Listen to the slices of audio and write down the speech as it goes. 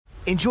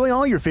Enjoy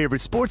all your favorite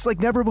sports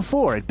like never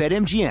before at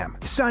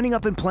BetMGM. Signing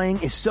up and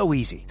playing is so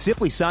easy.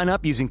 Simply sign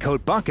up using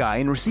code Buckeye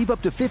and receive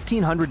up to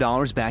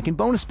 $1,500 back in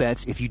bonus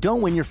bets if you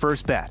don't win your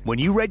first bet. When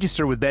you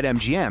register with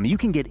BetMGM, you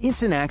can get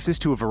instant access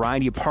to a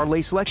variety of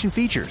parlay selection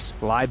features,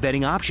 live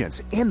betting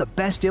options, and the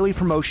best daily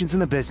promotions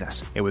in the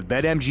business. And with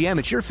BetMGM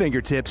at your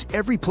fingertips,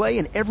 every play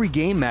and every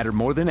game matter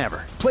more than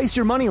ever. Place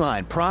your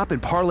moneyline, prop,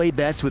 and parlay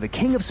bets with the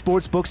king of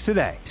sportsbooks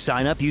today.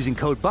 Sign up using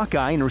code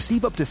Buckeye and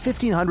receive up to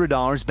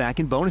 $1,500 back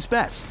in bonus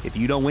bets if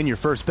you don't win your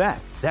first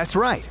bet. That's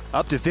right,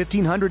 up to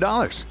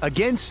 $1,500.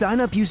 Again, sign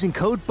up using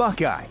code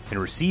Buckeye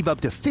and receive up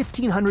to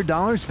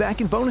 $1,500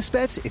 back in bonus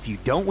bets if you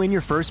don't win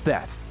your first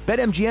bet.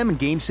 BetMGM and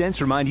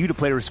GameSense remind you to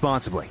play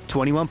responsibly.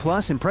 21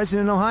 plus and present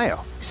in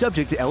Ohio.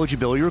 Subject to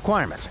eligibility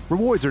requirements.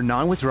 Rewards are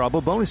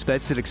non-withdrawable bonus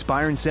bets that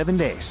expire in 7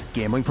 days.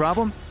 Gambling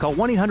problem? Call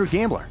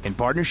 1-800-GAMBLER in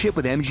partnership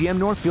with MGM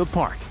Northfield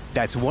Park.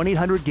 That's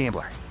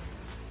 1-800-GAMBLER.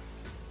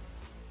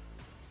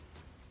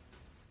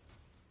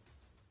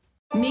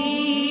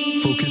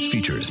 Focus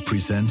Features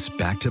presents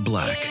Back to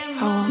Black.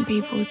 I want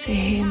people to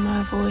hear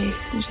my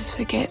voice and just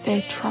forget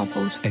their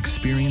troubles.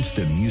 Experience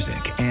the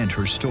music and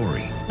her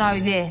story. Know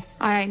this,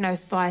 I ain't no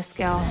Spice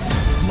Girl.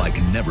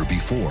 Like never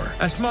before.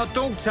 That's my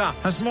daughter.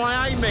 That's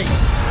my Amy.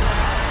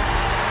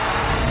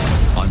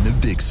 On the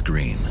big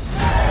screen.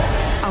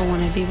 I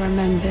want to be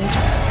remembered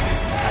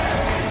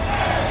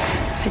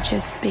for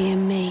just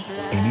being me.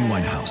 Amy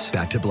Winehouse,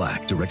 Back to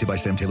Black, directed by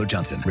Sam Taylor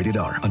Johnson. Rated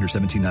R, under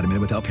 17, not a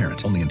minute without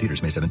parent. Only in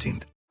theaters May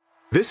 17th.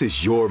 This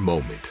is your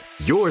moment,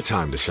 your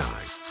time to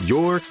shine,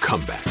 your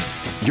comeback.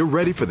 You're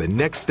ready for the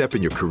next step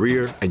in your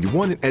career, and you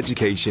want an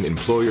education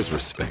employers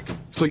respect.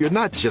 So you're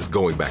not just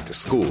going back to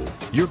school,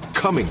 you're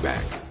coming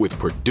back with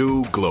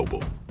Purdue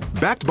Global.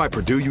 Backed by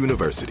Purdue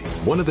University,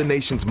 one of the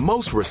nation's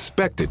most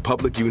respected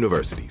public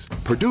universities,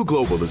 Purdue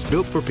Global is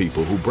built for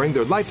people who bring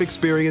their life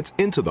experience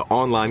into the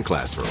online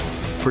classroom.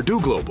 Purdue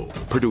Global,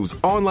 Purdue's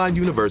online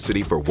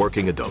university for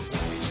working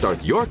adults.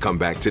 Start your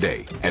comeback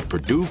today at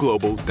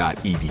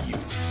purdueglobal.edu.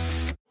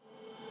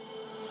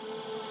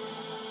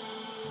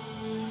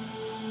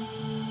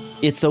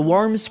 It's a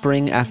warm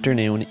spring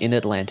afternoon in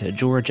Atlanta,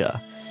 Georgia.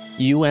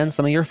 You and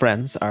some of your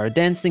friends are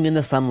dancing in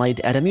the sunlight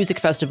at a music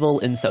festival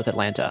in South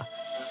Atlanta.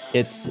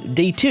 It's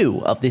day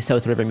 2 of the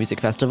South River Music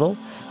Festival.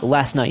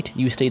 Last night,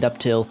 you stayed up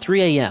till 3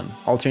 a.m.,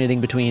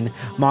 alternating between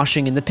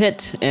moshing in the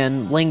pit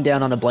and laying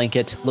down on a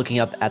blanket looking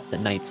up at the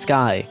night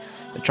sky,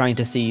 trying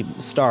to see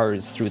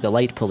stars through the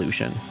light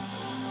pollution.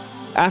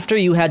 After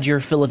you had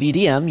your fill of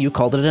EDM, you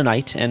called it a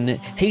night and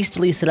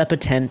hastily set up a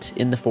tent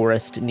in the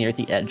forest near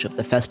the edge of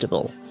the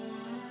festival.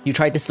 You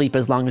tried to sleep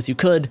as long as you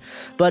could,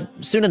 but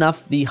soon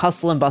enough, the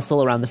hustle and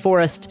bustle around the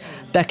forest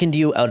beckoned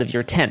you out of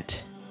your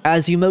tent.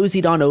 As you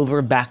moseyed on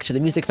over back to the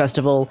music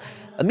festival,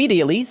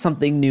 immediately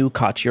something new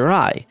caught your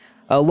eye.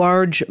 A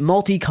large,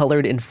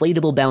 multicolored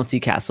inflatable bouncy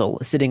castle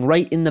sitting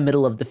right in the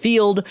middle of the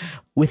field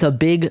with a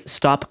big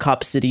Stop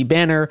Cop City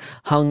banner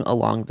hung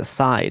along the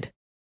side.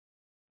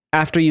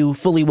 After you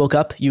fully woke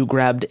up, you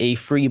grabbed a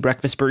free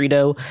breakfast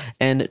burrito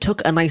and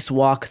took a nice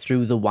walk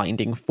through the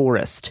winding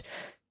forest.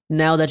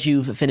 Now that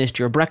you've finished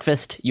your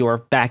breakfast, you're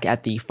back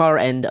at the far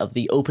end of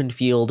the open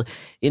field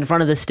in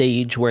front of the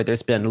stage where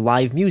there's been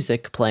live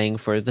music playing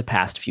for the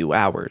past few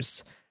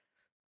hours.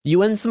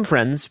 You and some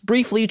friends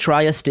briefly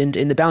try a stint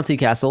in the bouncy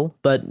castle,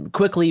 but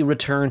quickly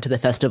return to the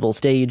festival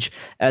stage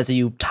as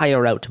you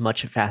tire out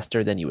much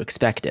faster than you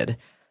expected.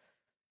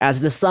 As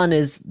the sun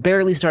is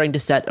barely starting to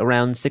set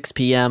around 6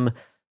 p.m.,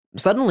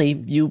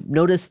 suddenly you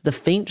notice the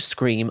faint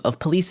scream of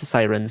police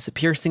sirens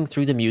piercing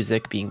through the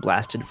music being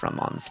blasted from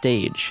on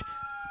stage.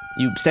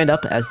 You stand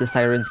up as the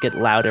sirens get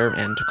louder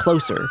and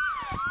closer,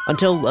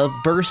 until a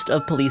burst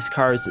of police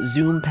cars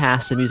zoom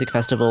past the music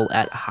festival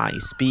at high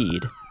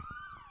speed.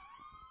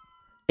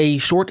 A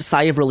short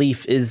sigh of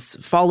relief is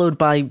followed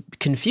by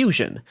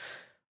confusion.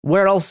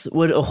 Where else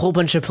would a whole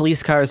bunch of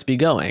police cars be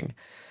going?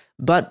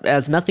 But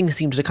as nothing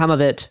seems to come of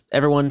it,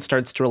 everyone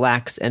starts to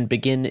relax and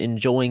begin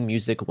enjoying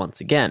music once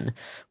again,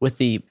 with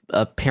the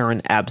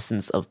apparent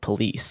absence of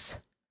police.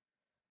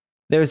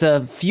 There's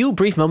a few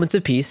brief moments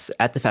of peace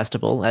at the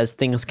festival as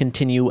things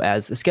continue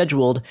as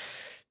scheduled,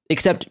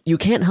 except you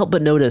can't help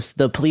but notice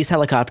the police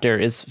helicopter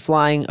is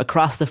flying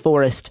across the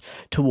forest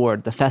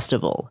toward the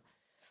festival.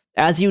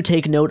 As you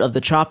take note of the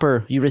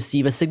chopper, you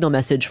receive a signal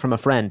message from a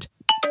friend.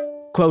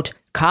 Quote,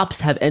 "Cops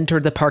have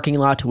entered the parking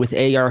lot with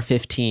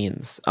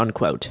AR-15s,"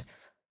 unquote.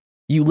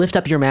 You lift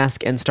up your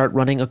mask and start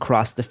running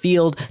across the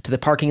field to the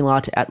parking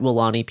lot at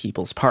Weelaunee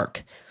People's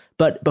Park.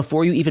 But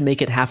before you even make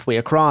it halfway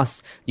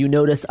across, you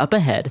notice up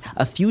ahead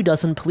a few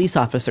dozen police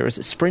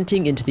officers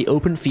sprinting into the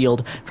open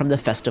field from the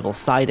festival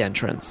side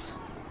entrance.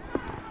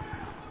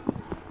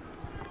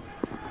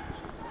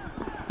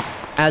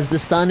 As the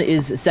sun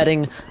is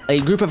setting, a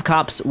group of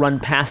cops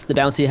run past the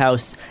bouncy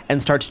house and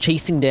start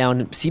chasing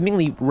down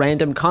seemingly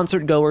random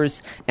concert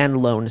goers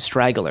and lone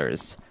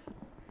stragglers.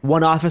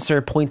 One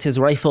officer points his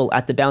rifle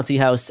at the bouncy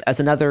house as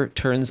another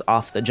turns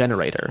off the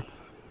generator.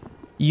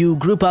 You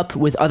group up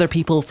with other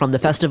people from the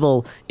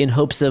festival in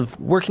hopes of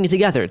working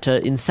together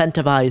to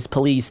incentivize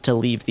police to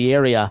leave the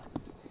area.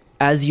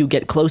 As you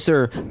get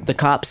closer, the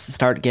cops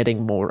start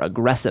getting more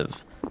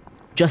aggressive.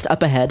 Just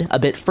up ahead, a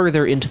bit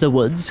further into the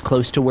woods,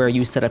 close to where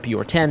you set up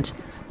your tent,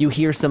 you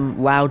hear some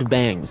loud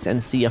bangs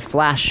and see a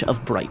flash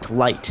of bright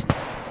light.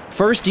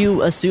 First,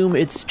 you assume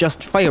it's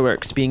just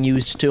fireworks being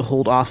used to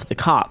hold off the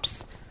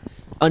cops,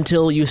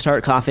 until you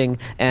start coughing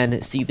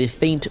and see the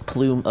faint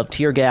plume of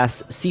tear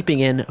gas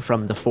seeping in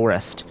from the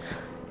forest.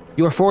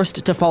 You're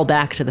forced to fall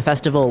back to the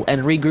festival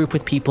and regroup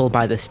with people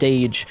by the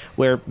stage,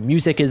 where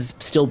music is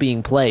still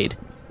being played.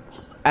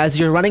 As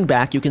you're running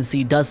back, you can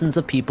see dozens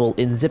of people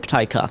in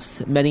zip-tie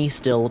cuffs, many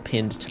still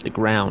pinned to the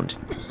ground.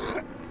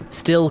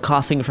 Still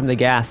coughing from the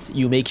gas,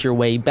 you make your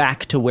way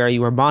back to where you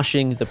were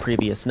moshing the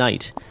previous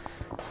night.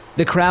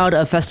 The crowd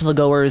of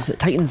festival-goers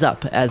tightens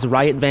up as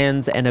riot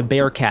vans and a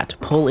bearcat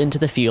pull into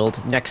the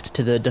field next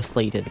to the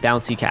deflated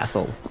bouncy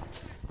castle.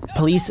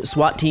 Police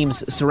SWAT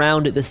teams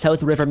surround the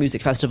South River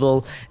Music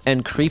Festival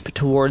and creep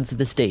towards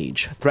the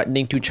stage,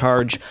 threatening to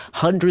charge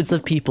hundreds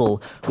of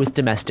people with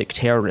domestic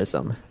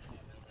terrorism.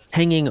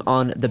 Hanging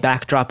on the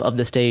backdrop of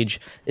the stage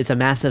is a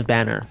massive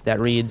banner that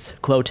reads,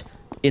 quote,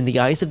 "In the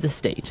eyes of the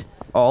state,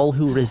 all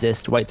who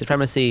resist white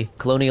supremacy,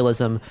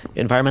 colonialism,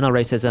 environmental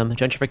racism,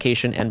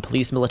 gentrification, and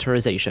police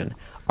militarization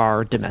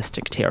are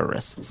domestic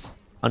terrorists,"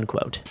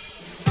 unquote.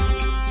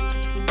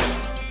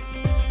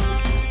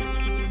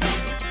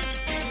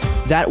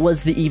 That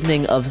was the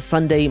evening of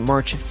Sunday,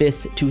 March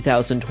 5th,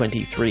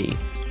 2023.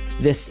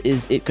 This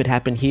is It Could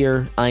Happen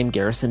Here. I'm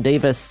Garrison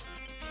Davis.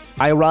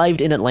 I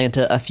arrived in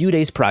Atlanta a few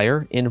days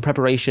prior in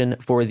preparation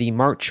for the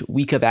March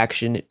week of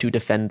action to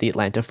defend the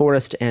Atlanta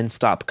forest and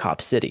stop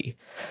Cop City.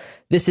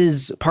 This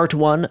is part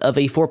one of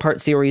a 4-part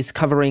series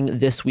covering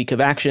this week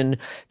of action,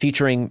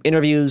 featuring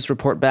interviews,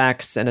 report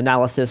backs, and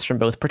analysis from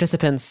both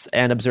participants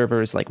and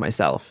observers like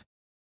myself.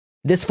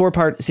 This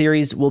 4-part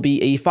series will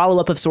be a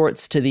follow-up of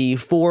sorts to the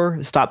 4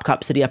 Stop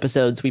Cop City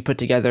episodes we put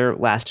together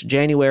last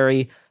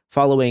January,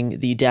 following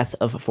the death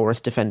of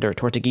forest defender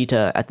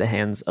Tortuguita at the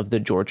hands of the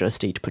Georgia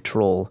State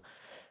Patrol,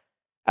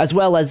 as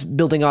well as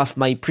building off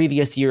my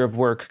previous year of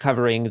work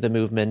covering the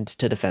movement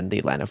to defend the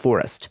Atlanta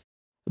forest.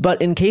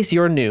 But in case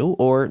you're new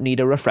or need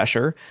a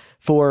refresher,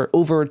 for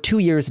over 2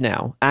 years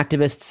now,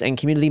 activists and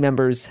community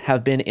members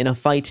have been in a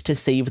fight to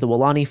save the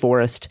Weelaunee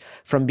Forest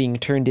from being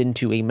turned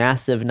into a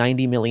massive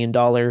 $90 million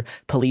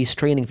police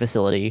training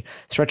facility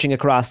stretching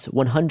across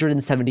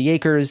 170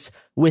 acres,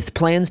 with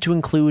plans to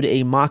include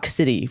a mock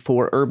city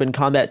for urban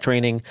combat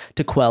training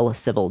to quell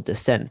civil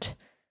dissent.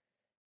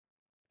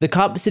 The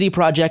Cop City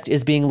project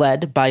is being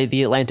led by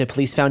the Atlanta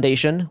Police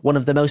Foundation, one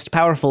of the most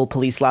powerful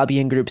police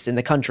lobbying groups in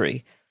the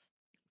country.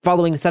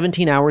 Following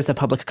 17 hours of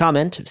public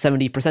comment,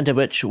 70% of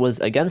which was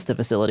against the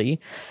facility,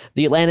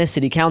 the Atlanta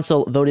City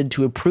Council voted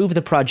to approve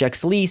the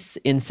project's lease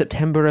in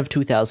September of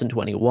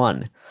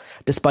 2021,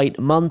 despite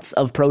months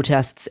of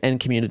protests and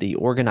community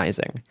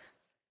organizing.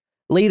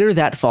 Later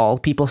that fall,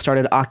 people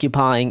started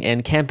occupying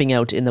and camping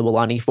out in the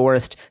Weelaunee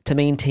Forest to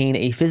maintain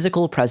a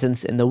physical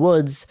presence in the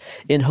woods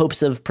in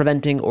hopes of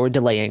preventing or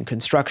delaying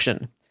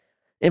construction.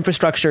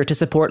 Infrastructure to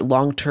support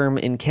long-term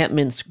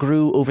encampments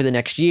grew over the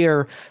next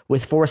year,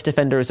 with forest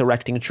defenders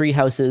erecting tree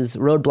houses,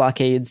 road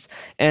blockades,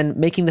 and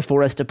making the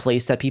forest a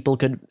place that people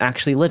could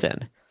actually live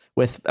in,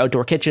 with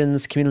outdoor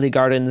kitchens, community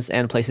gardens,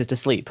 and places to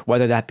sleep,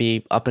 whether that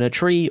be up in a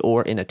tree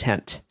or in a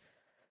tent.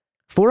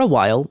 For a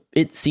while,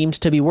 it seemed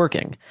to be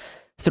working.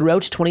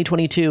 Throughout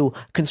 2022,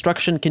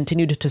 construction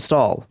continued to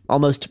stall.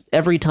 Almost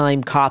every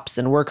time cops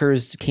and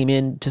workers came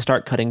in to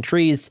start cutting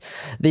trees,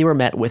 they were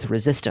met with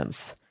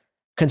resistance.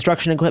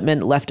 Construction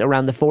equipment left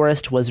around the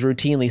forest was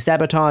routinely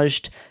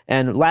sabotaged,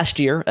 and last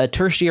year, a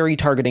tertiary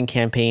targeting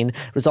campaign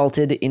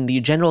resulted in the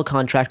general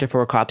contractor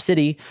for Cop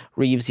City,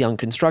 Reeves Young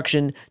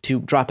Construction, to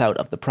drop out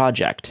of the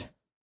project.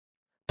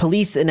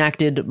 Police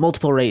enacted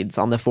multiple raids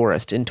on the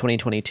forest in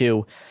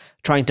 2022,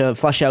 trying to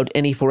flush out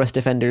any forest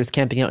defenders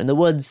camping out in the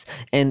woods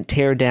and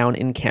tear down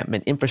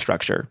encampment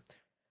infrastructure.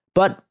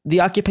 But the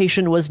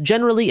occupation was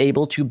generally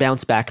able to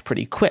bounce back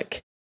pretty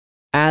quick.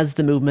 As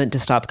the movement to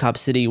stop Cop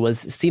City was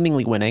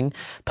seemingly winning,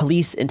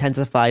 police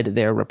intensified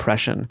their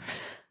repression.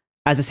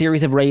 As a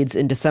series of raids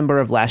in December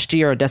of last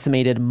year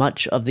decimated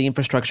much of the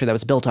infrastructure that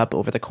was built up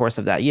over the course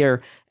of that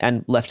year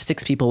and left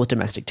 6 people with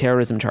domestic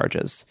terrorism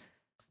charges.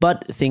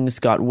 But things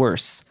got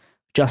worse.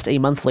 Just a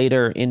month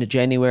later, in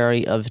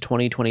January of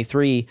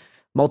 2023,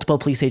 multiple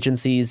police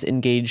agencies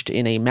engaged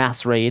in a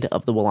mass raid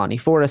of the Weelaunee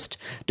Forest,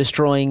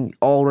 destroying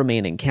all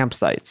remaining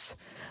campsites.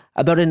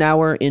 About an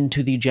hour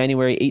into the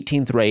January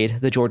 18th raid,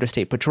 the Georgia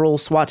State Patrol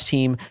SWAT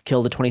team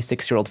killed a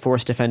 26-year-old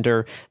forest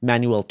defender,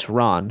 Manuel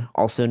Terán,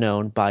 also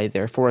known by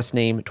their forest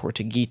name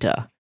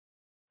Tortuguita.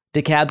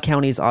 DeKalb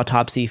County's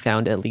autopsy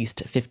found at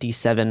least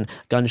 57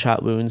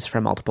 gunshot wounds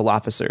from multiple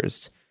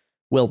officers.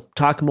 We'll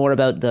talk more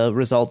about the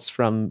results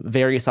from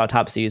various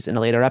autopsies in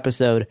a later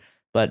episode,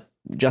 but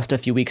just a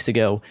few weeks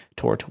ago,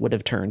 Tort would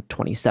have turned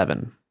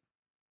 27.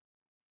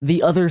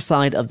 The other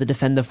side of the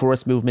Defend the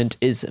Forest movement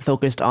is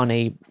focused on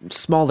a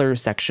smaller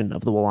section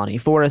of the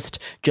Weelaunee Forest,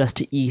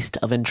 just east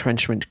of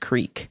Entrenchment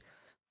Creek.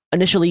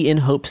 Initially in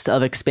hopes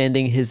of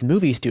expanding his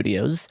movie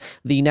studios,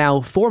 the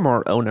now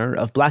former owner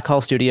of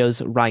Blackhall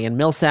Studios, Ryan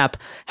Millsap,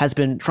 has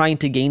been trying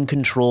to gain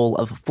control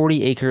of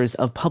 40 acres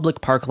of public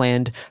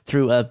parkland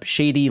through a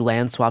shady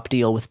land swap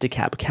deal with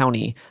DeKalb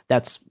County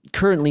that's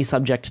currently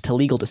subject to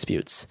legal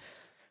disputes.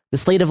 The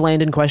slate of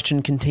land in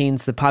question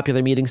contains the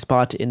popular meeting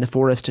spot in the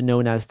forest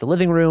known as the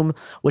Living Room,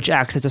 which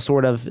acts as a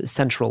sort of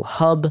central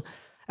hub,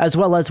 as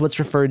well as what's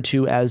referred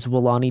to as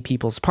Wolaani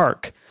People's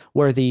Park,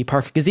 where the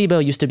park gazebo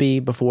used to be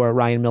before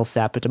Ryan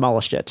Millsap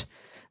demolished it,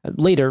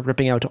 later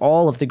ripping out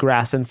all of the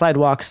grass and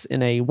sidewalks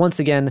in a, once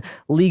again,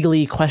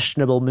 legally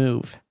questionable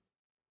move.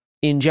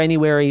 In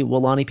January,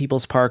 Wolaani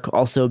People's Park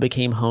also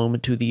became home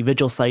to the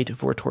vigil site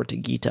for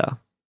Tortuguita.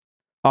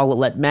 I'll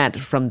let Matt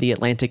from the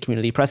Atlanta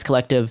Community Press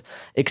Collective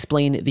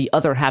explain the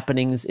other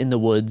happenings in the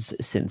woods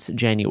since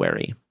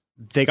January.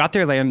 They got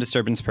their land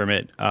disturbance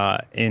permit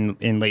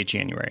in late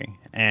January,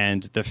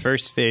 and the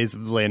first phase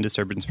of the land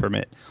disturbance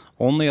permit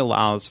only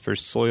allows for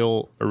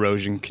soil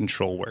erosion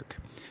control work.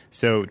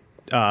 So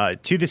to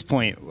this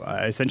point,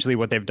 essentially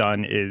what they've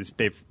done is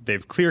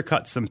they've clear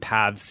cut some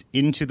paths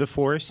into the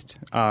forest,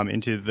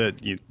 into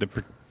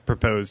the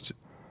proposed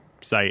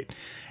site,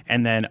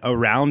 and then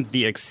around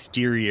the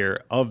exterior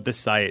of the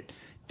site,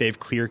 they've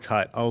clear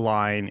cut a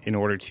line in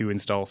order to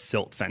install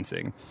silt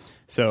fencing.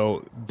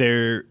 So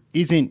there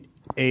isn't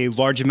a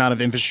large amount of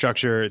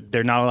infrastructure.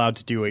 They're not allowed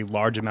to do a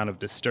large amount of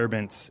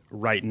disturbance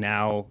right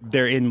now.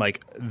 They're in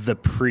like the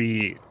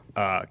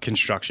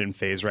pre-construction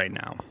phase right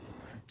now.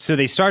 So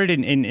they started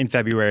in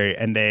February,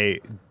 and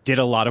they did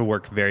a lot of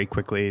work very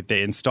quickly.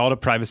 They installed a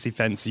privacy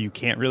fence so you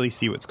can't really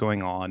see what's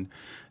going on.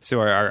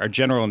 So our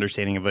general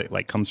understanding of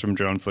it comes from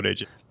drone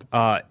footage.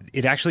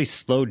 It actually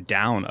slowed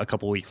down a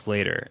couple weeks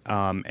later.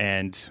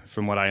 And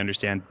from what I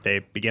understand, they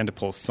began to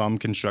pull some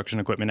construction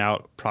equipment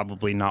out,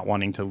 probably not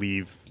wanting to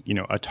leave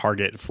a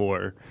target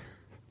for,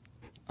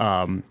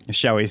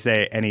 shall we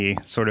say, any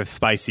sort of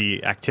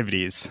spicy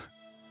activities.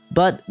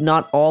 But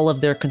not all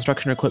of their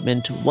construction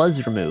equipment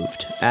was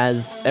removed,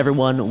 as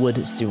everyone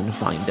would soon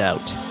find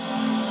out.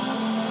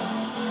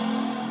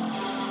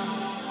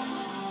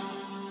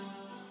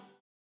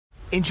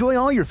 Enjoy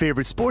all your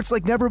favorite sports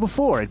like never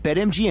before at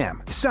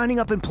BetMGM. Signing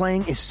up and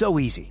playing is so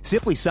easy.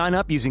 Simply sign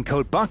up using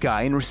code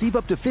Buckeye and receive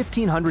up to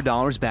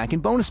 $1,500 back in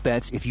bonus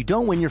bets if you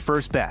don't win your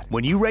first bet.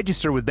 When you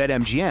register with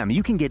BetMGM,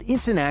 you can get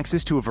instant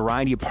access to a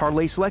variety of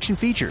parlay selection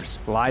features,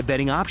 live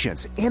betting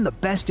options, and the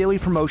best daily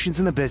promotions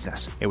in the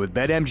business. And with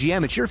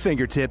BetMGM at your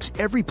fingertips,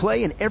 every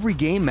play and every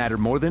game matter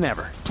more than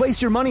ever.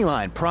 Place your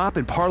moneyline, prop,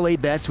 and parlay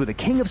bets with the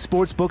king of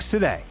sportsbooks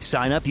today.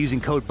 Sign up using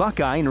code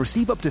Buckeye and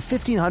receive up to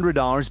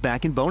 $1,500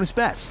 back in bonus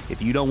bets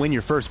if you don't win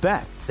your first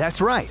bet.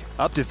 That's right,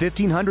 up to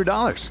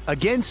 $1,500.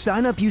 Again,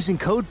 sign up using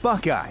code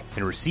Buckeye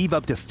and receive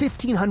up to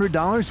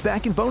 $1,500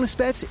 back in bonus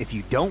bets if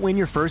you don't win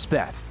your first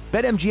bet.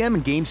 BetMGM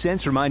and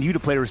GameSense remind you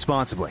to play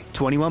responsibly.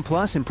 21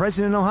 plus and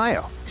present in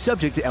Ohio.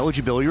 Subject to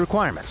eligibility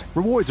requirements.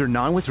 Rewards are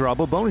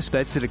non-withdrawable bonus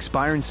bets that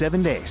expire in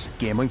 7 days.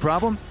 Gambling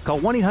problem? Call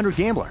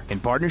 1-800-GAMBLER in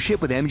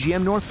partnership with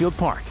MGM Northfield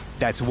Park.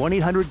 That's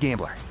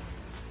 1-800-GAMBLER.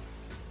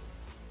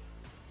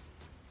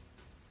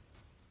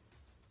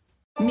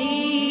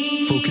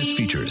 Focus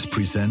Features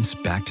presents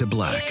Back to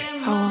Black.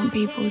 I want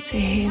people to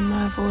hear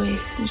my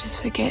voice and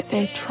just forget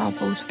their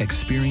troubles.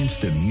 Experience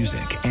the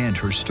music and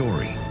her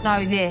story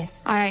Know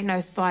this. I ain't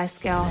no Spice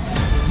Girl.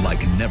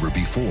 like never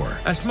before.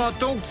 That's my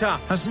daughter.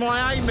 That's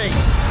my Amy.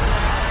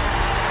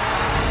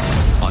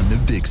 On the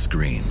big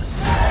screen.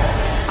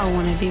 I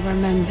want to be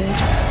remembered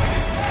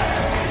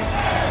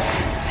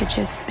for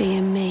just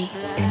being me.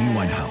 Amy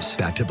Winehouse,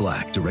 Back to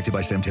Black, directed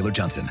by Sam Taylor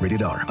Johnson.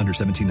 Rated R, under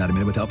 17, not a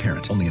minute without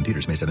parent. Only in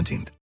theaters May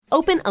 17th.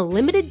 Open a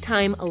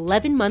limited-time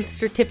 11-month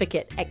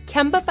certificate at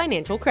Kemba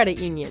Financial Credit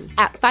Union.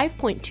 At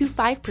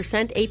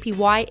 5.25%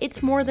 APY,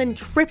 it's more than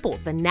triple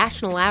the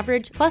national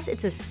average, plus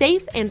it's a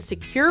safe and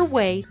secure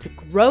way to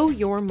grow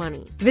your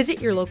money.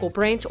 Visit your local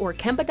branch or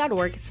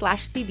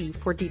kemba.org/cb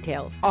for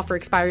details. Offer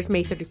expires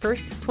May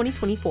 31st,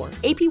 2024.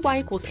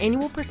 APY equals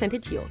annual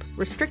percentage yield.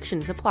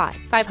 Restrictions apply.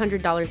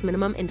 $500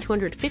 minimum and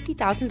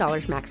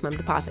 $250,000 maximum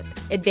deposit.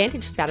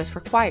 Advantage status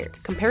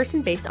required.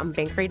 Comparison based on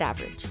bank rate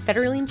average.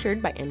 Federally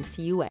insured by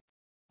NCUA.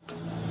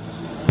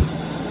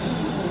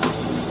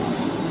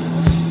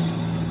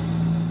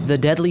 The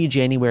deadly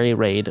January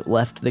raid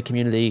left the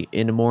community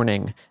in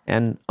mourning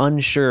and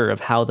unsure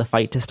of how the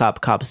fight to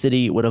stop Cop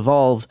City would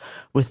evolve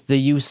with the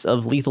use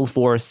of lethal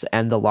force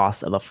and the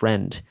loss of a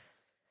friend.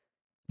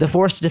 The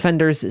Forest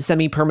Defenders'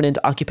 semi-permanent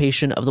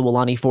occupation of the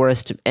Wolaani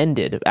Forest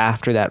ended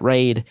after that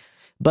raid,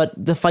 but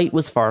the fight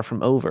was far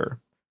from over.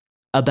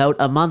 About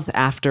a month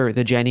after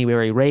the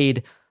January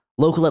raid,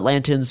 local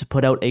Atlantans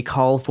put out a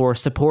call for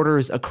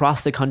supporters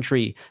across the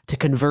country to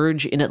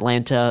converge in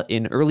Atlanta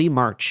in early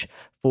March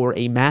for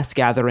a mass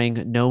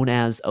gathering known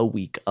as a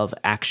Week of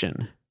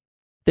Action.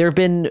 There have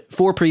been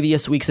 4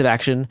 previous weeks of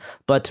action,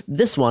 but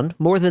this one,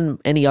 more than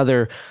any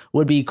other,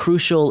 would be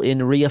crucial in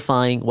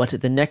reifying what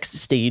the next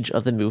stage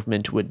of the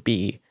movement would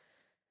be.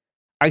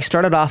 I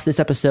started off this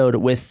episode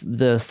with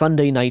the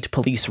Sunday night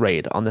police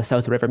raid on the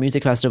South River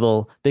Music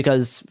Festival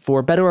because,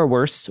 for better or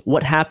worse,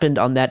 what happened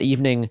on that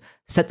evening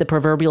set the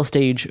proverbial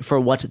stage for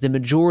what the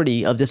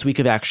majority of this week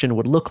of action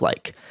would look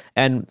like,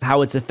 and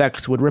how its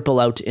effects would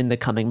ripple out in the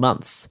coming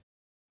months.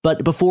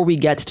 But before we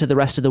get to the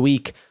rest of the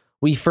week,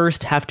 we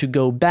first have to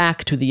go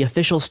back to the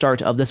official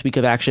start of this week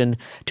of action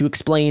to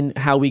explain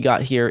how we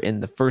got here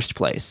in the first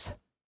place.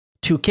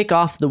 To kick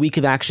off the week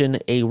of action,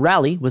 a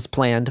rally was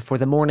planned for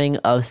the morning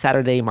of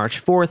Saturday,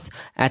 March 4th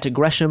at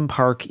Gresham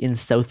Park in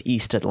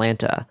southeast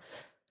Atlanta.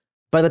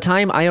 By the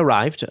time I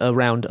arrived,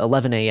 around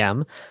 11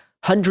 a.m.,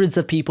 hundreds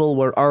of people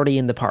were already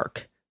in the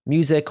park.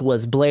 Music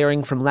was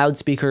blaring from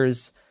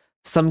loudspeakers.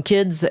 Some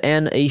kids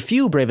and a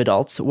few brave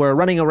adults were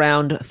running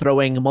around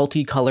throwing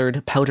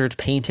multicolored powdered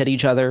paint at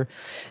each other.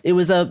 It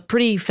was a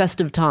pretty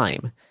festive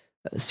time.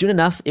 Soon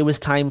enough, it was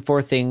time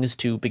for things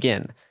to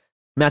begin.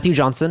 Matthew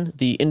Johnson,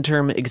 the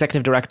interim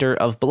executive director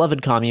of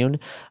Beloved Commune,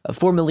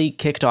 formally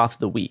kicked off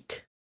the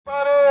week.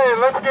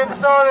 Everybody, let's get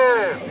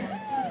started.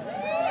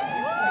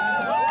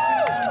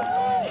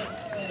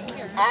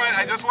 All right,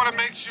 I just want to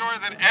make sure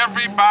that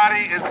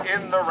everybody is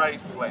in the right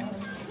place.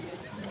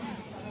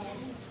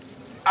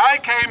 I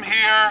came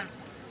here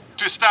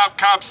to stop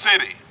Cop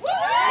City.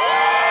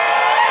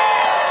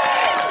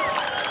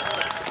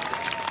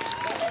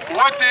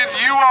 What did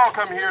you all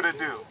come here to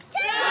do?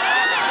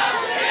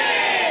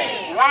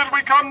 What did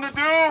we come to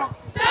do?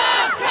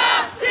 Stop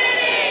Cop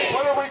City!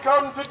 What did we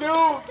come to do?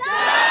 Stop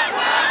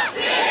Cop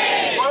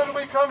City! What did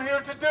we come here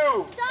to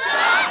do?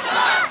 Stop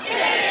Cop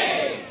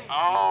City!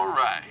 All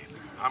right.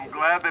 I'm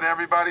glad that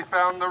everybody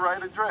found the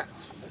right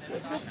address.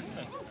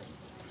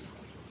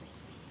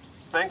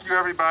 Thank you,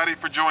 everybody,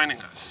 for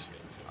joining us.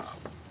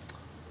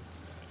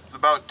 It's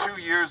about 2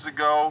 years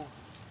ago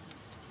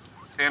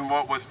in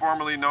what was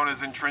formerly known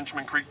as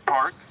Entrenchment Creek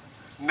Park,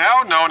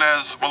 now known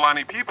as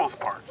Weelaunee Peoples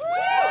Park,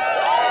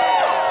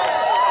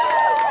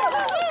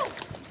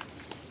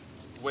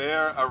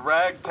 where a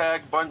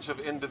ragtag bunch of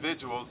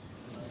individuals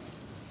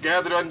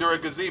gathered under a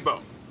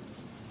gazebo.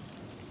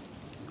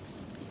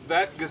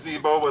 That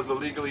gazebo was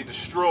illegally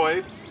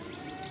destroyed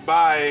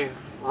by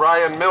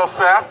Ryan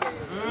Millsap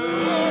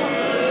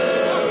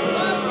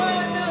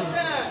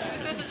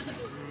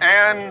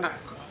and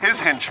his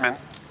henchmen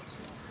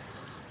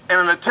in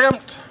an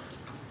attempt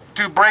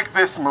to break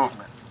this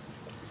movement,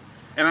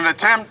 in an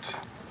attempt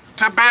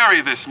to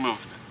bury this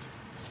movement.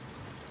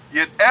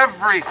 Yet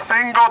every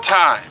single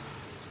time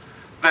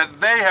that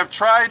they have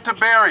tried to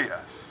bury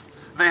us,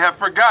 they have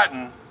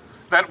forgotten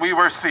that we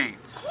were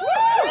seeds.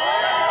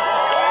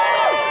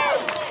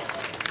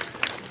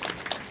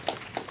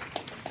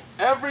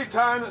 Every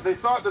time that they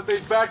thought that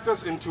they'd backed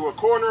us into a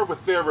corner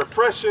with their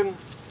repression,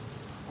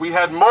 we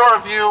had more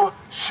of you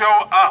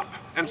show up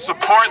and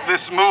support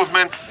this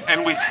movement,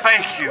 and we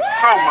thank you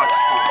so much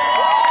for it.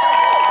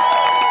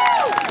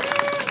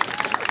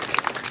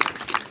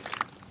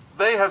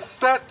 They have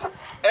set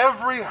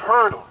every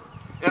hurdle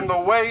in the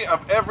way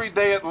of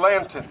everyday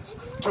Atlantans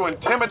to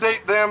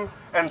intimidate them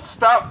and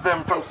stop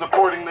them from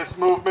supporting this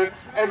movement,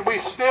 and we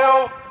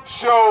still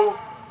show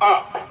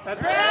up.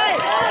 That's right.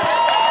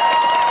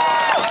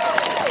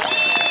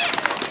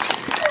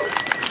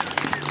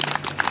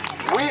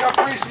 We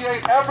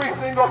appreciate every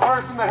single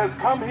person that has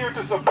come here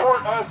to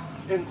support us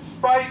in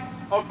spite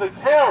of the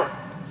terror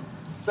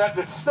that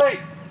the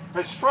state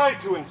has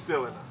tried to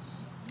instill in us.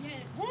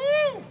 Yes.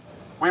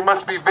 We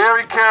must be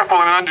very careful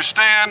and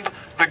understand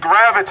the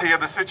gravity of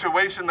the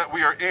situation that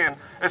we are in,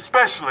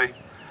 especially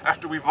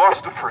after we've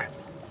lost a friend.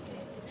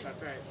 That's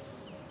right.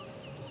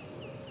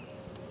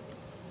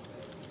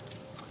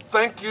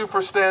 Thank you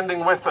for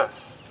standing with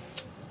us.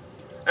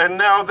 And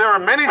now there are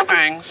many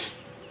things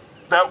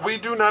that we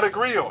do not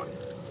agree on.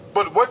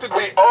 But what did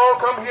we all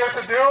come here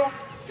to do?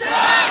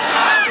 Stop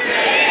Cop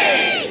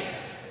City!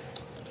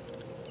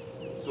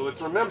 So let's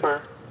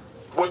remember,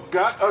 what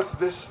got us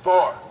this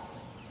far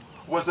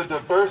was a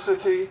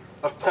diversity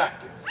of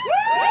tactics.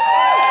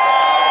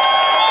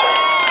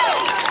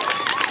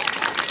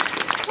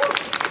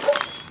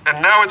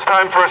 And now it's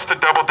time for us to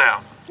double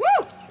down.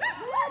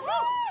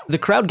 The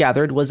crowd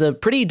gathered was a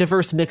pretty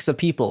diverse mix of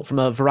people from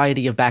a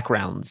variety of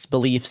backgrounds,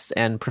 beliefs,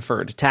 and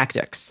preferred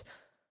tactics.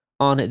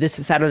 On this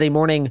Saturday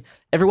morning,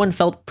 everyone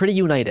felt pretty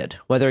united,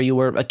 whether you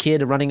were a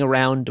kid running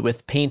around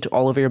with paint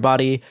all over your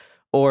body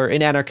or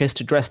an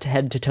anarchist dressed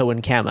head to toe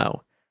in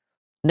camo.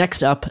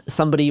 Next up,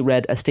 somebody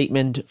read a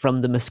statement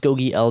from the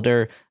Muskogee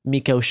elder,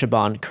 Miko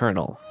Shaban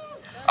Colonel.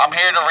 I'm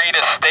here to read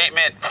a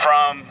statement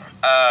from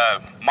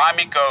my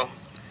Miko,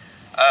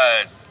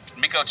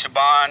 Miko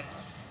Shaban.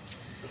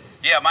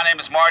 Yeah, my name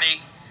is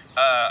Marty.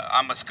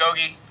 I'm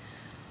Muskogee.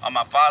 On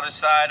my father's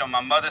side, on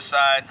my mother's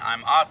side,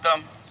 I'm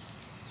Atham.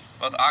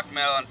 Both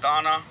Akmel and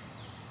Donna,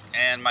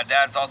 and my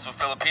dad's also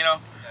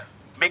Filipino.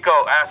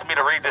 Miko asked me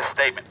to read this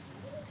statement.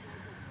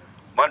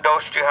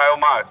 Mundos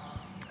Jihayomad.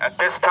 At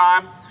this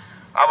time,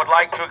 I would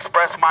like to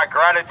express my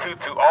gratitude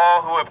to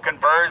all who have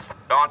converged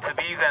onto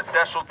these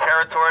ancestral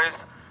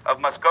territories of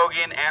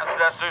Muskogean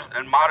ancestors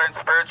and modern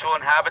spiritual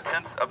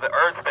inhabitants of the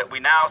earth that we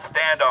now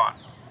stand on.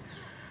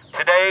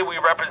 Today we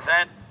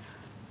represent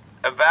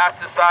a vast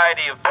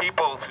society of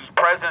peoples whose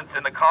presence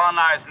in the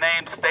colonized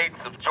named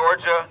states of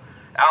Georgia,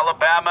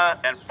 Alabama,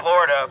 and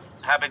Florida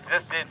have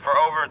existed for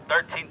over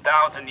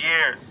 13,000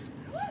 years.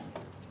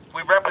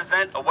 We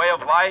represent a way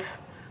of life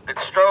that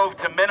strove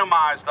to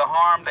minimize the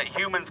harm that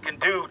humans can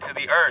do to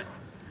the earth,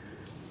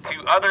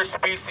 to other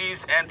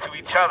species, and to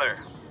each other.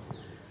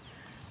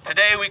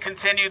 Today we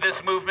continue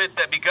this movement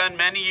that began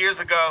many years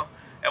ago,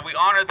 and we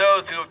honor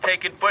those who have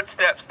taken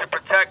footsteps to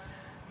protect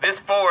this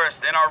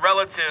forest and our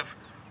relative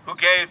who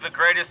gave the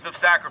greatest of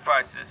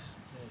sacrifices.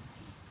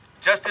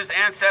 Just as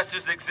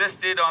ancestors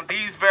existed on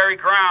these very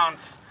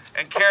grounds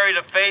and carried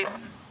a faith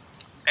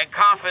and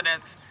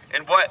confidence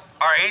in what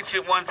our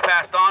ancient ones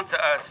passed on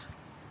to us,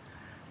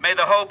 may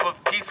the hope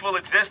of peaceful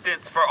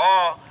existence for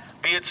all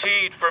be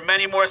achieved for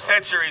many more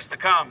centuries to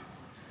come.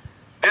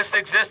 This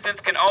existence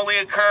can only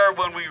occur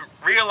when we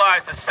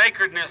realize the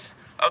sacredness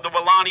of the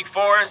Weelaunee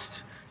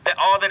Forest, that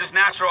all that is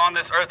natural on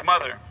this earth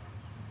mother.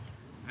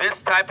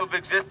 This type of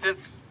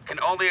existence can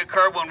only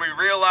occur when we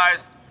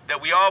realize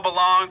that we all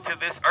belong to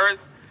this earth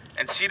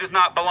and she does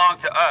not belong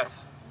to us.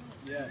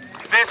 Yes.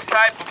 This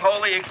type of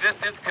holy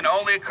existence can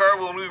only occur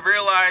when we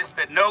realize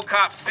that no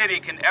cop city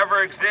can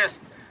ever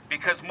exist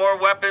because more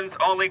weapons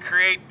only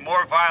create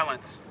more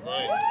violence.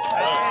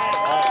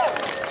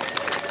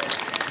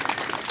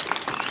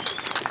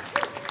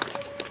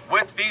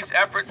 With these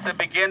efforts that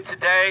begin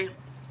today,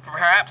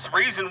 perhaps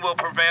reason will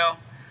prevail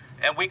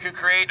and we can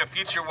create a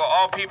future where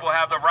all people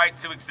have the right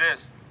to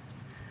exist.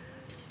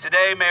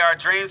 Today, may our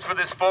dreams for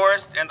this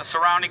forest and the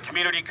surrounding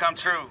community come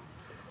true.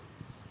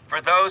 For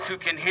those who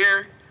can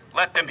hear,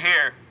 let them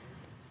hear.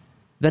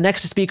 The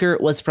next speaker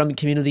was from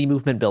Community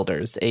Movement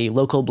Builders, a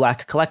local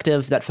Black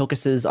collective that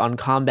focuses on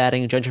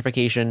combating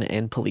gentrification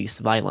and police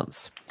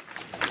violence.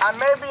 I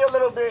may be a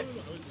little bit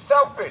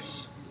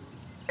selfish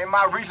in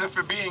my reason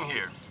for being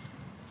here.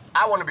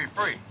 I want to be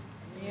free.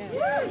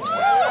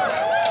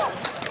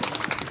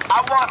 I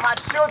want my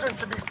children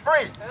to be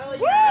free.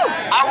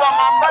 I want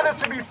my mother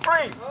to be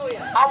free.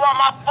 I want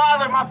my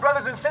father, my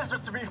brothers and sisters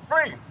to be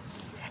free.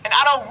 And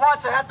I don't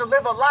want to have to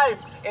live a life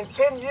in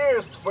 10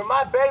 years when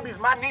my babies,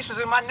 my nieces,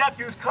 and my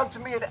nephews come to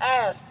me and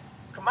ask,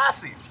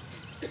 Kamasi,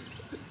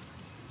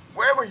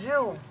 where were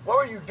you? What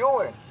were you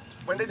doing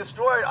when they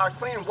destroyed our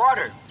clean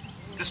water,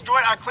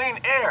 destroyed our clean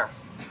air?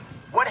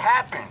 What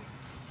happened?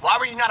 Why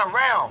were you not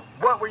around?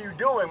 What were you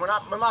doing? When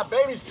my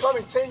babies come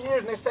in 10 years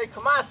and they say,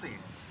 Kamasi,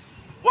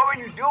 what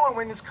were you doing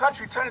when this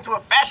country turned into a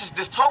fascist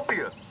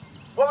dystopia?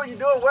 What were you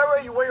doing? Where were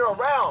you when you were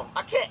around?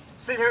 I can't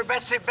sit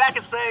back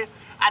and say,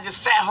 I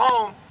just sat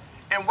home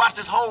and watched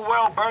this whole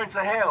world burn to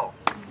hell.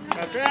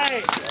 That's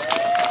right.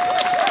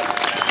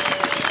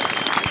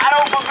 I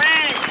don't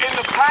believe in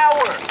the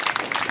power.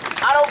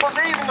 I don't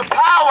believe in the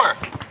power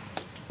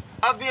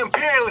of the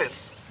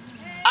imperialists.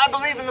 I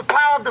believe in the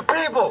power of the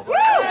people.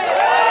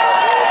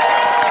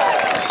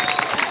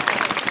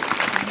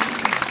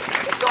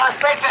 And so I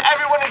say to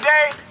everyone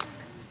today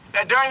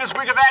that during this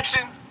week of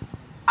action,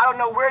 I don't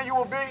know where you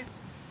will be.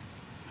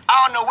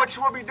 I don't know what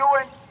you will be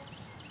doing,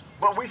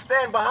 but we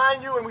stand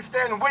behind you and we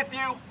stand with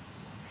you.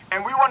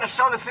 And we want to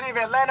show the city of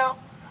Atlanta,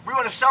 we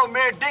want to show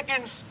Mayor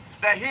Dickens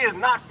that he is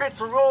not fit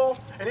to rule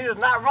and he does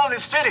not rule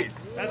this city.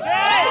 That's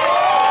right.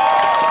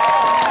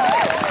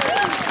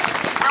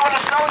 We want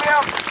to show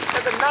them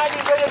that the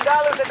 $90 million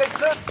that they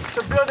took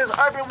to build this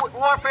urban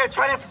warfare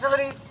training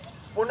facility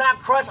will not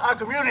crush our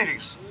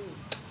communities.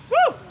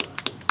 Woo!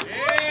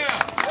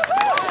 Yeah!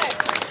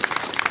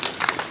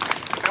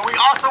 And we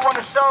also want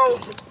to show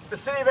the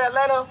city of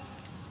Atlanta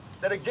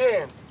that,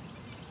 again,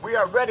 we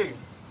are ready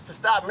to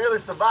stop merely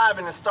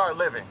surviving and start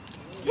living.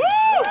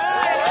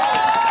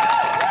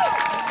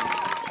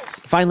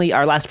 Finally,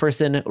 our last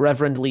person,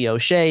 Reverend Leo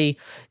Shea,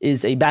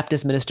 is a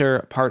Baptist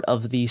minister, part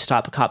of the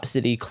Stop Cop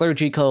City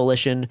Clergy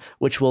Coalition,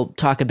 which we'll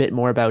talk a bit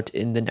more about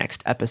in the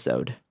next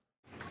episode.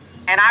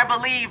 And I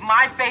believe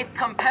my faith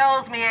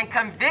compels me and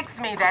convicts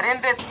me that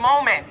in this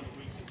moment,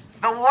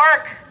 the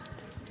work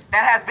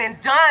that has been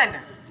done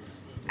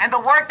and the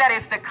work that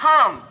is to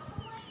come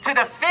to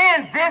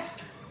defend this,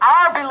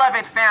 our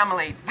beloved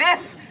family,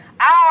 this,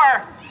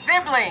 our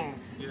siblings,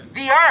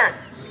 the earth,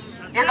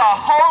 is a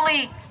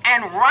holy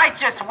and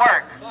righteous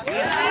work.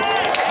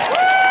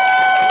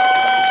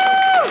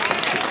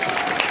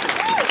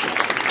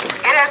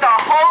 It is a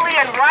holy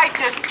and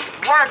righteous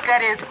work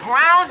that is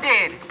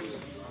grounded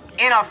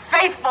in a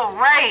faithful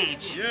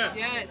rage.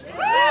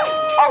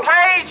 A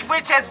rage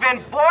which has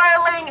been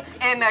boiling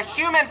in the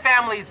human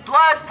family's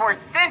blood for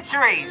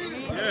centuries.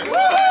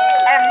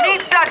 And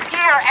meets us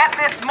here at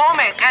this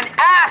moment and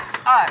asks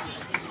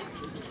us,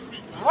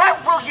 what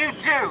will you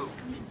do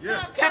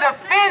to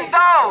defend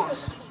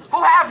those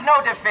who have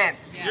no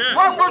defense?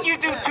 What will you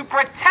do to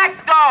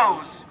protect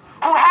those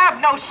who have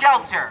no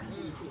shelter?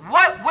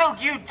 What will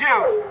you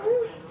do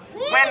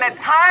when the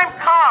time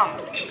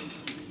comes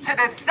to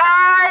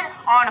decide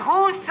on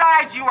whose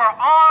side you are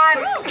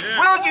on?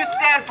 Will you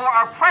stand for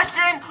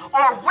oppression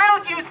or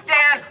will you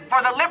stand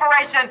for the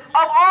liberation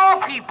of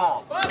all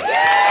people?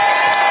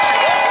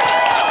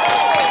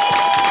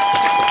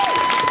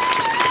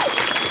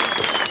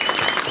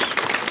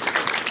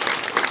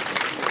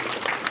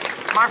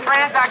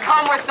 friends, I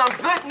come with some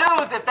good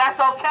news, if that's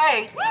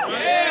okay.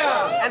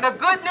 Yeah. And the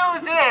good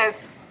news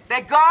is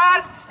that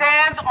God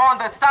stands on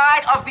the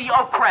side of the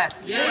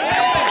oppressed. Yeah.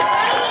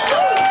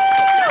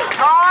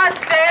 God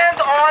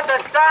stands on the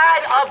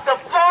side of the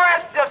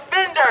forest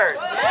defenders.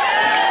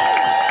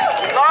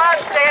 Yeah. God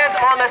stands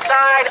on the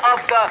side of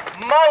the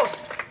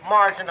most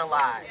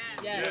marginalized.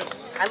 Yes.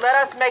 And let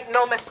us make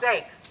no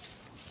mistake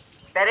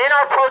that in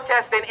our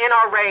protest and in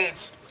our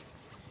rage,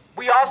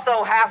 we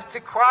also have to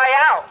cry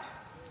out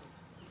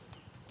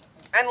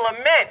and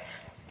lament.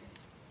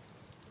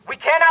 We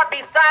cannot be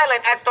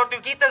silent as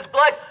Tortuguita's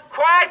blood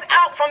cries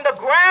out from the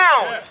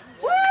ground.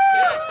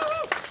 Yes.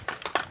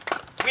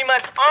 We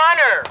must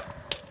honor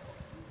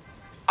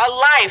a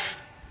life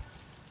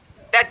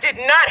that did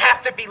not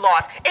have to be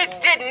lost. It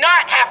did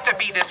not have to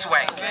be this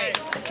way. Right.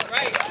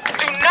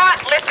 Do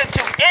not listen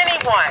to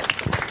anyone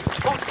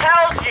who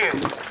tells you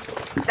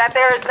that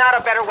there is not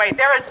a better way.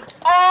 There is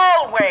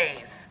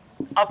always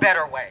a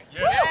better way.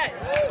 Yes.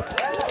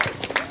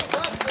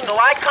 So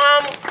I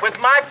come with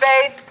my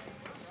faith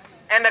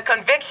and the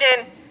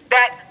conviction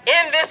that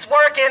in this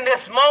work, in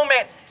this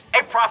moment,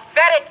 a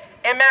prophetic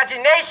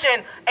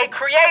imagination, a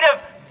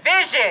creative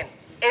vision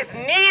is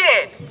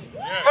needed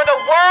for the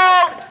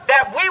world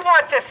that we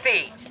want to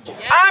see.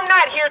 Yes. I'm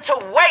not here to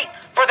wait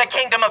for the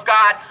kingdom of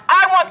God.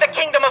 I want the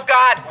kingdom of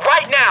God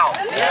right now.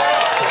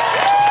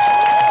 Yes.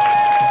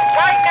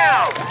 Right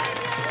now.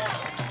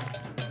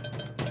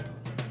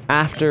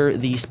 After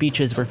the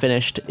speeches were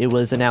finished, it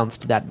was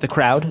announced that the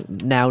crowd,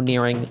 now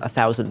nearing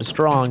 1,000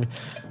 strong,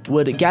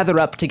 would gather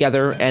up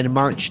together and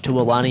march to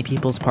Weelaunee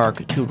People's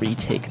Park to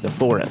retake the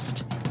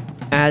forest.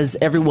 As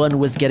everyone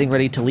was getting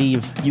ready to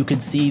leave, you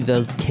could see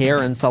the care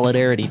and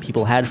solidarity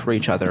people had for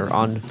each other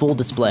on full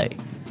display.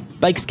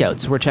 Bike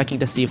scouts were checking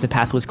to see if the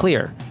path was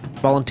clear.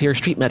 Volunteer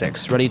street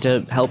medics ready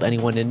to help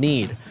anyone in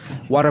need.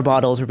 Water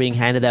bottles were being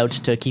handed out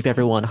to keep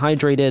everyone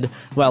hydrated,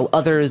 while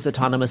others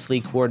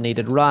autonomously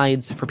coordinated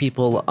rides for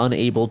people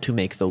unable to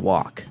make the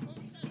walk.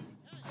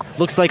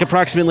 Looks like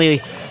approximately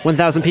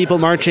 1,000 people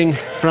marching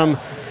from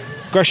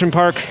Gresham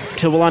Park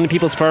to Weelaunee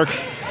People's Park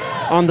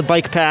on the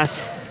bike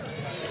path.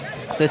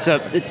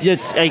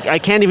 I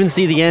can't even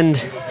see the end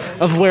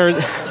of where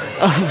the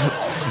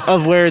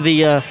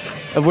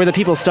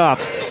people stop.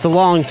 It's a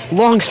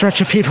long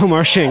stretch of people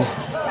marching,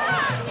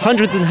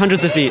 hundreds and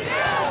hundreds of feet.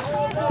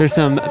 There's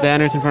some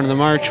banners in front of the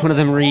march. One of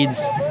them reads,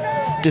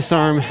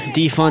 "Disarm,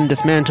 defund,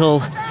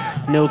 dismantle,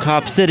 no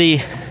cop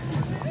city."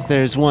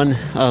 There's one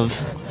of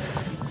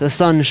the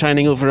sun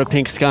shining over a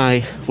pink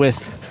sky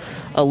with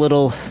a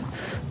little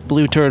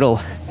blue turtle,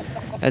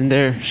 and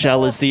their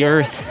shell is the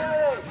earth.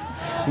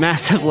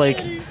 Massive,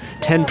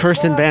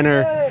 10-person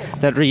banner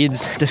that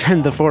reads,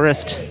 "Defend the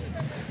forest."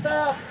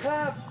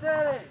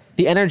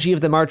 The energy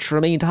of the march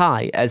remained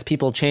high as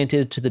people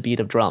chanted to the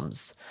beat of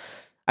drums.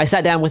 I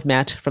sat down with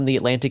Matt from the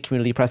Atlantic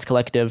Community Press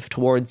Collective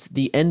towards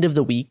the end of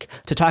the week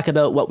to talk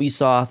about what we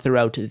saw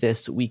throughout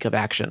this week of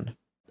action.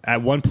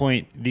 At one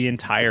point,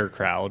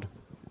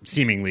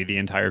 seemingly the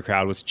entire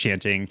crowd was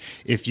chanting,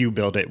 "If you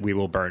build it, we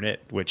will burn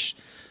it," which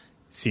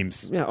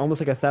seems... Yeah, almost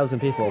like 1,000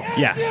 people.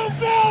 Yeah. If you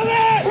build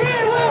it, we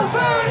will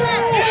burn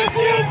it! If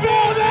you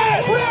build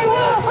it, we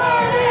will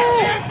burn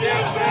it! If you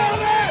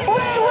build it,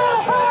 we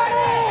will burn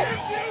it!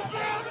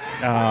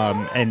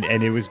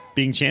 And it was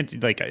being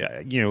chanted,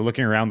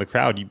 looking around the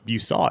crowd, you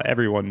saw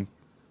everyone,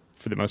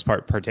 for the most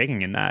part,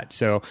 partaking in that.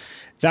 So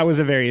that was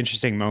a very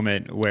interesting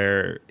moment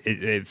where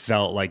it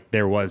felt like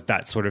there was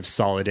that sort of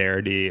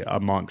solidarity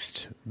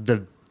amongst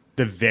the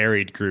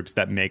varied groups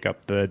that make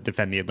up the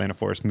Defend the Atlanta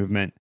Forest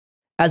movement.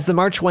 As the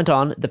march went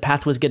on, the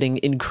path was getting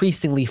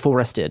increasingly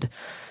forested.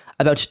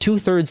 About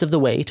 2/3 of the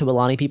way to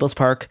Weelaunee People's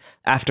Park,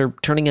 after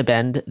turning a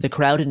bend, the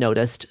crowd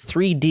noticed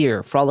 3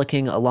 deer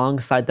frolicking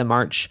alongside the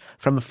march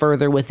from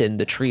further within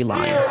the tree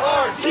line. Deer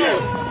are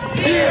cute!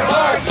 Deer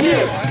are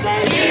cute!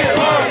 Deer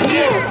are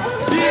cute!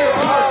 Deer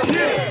are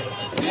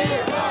cute!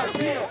 Deer are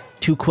cute!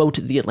 To quote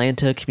the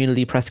Atlanta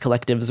Community Press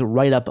Collective's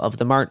write-up of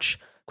the march,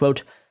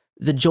 quote,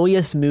 "The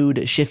joyous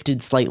mood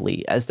shifted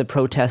slightly as the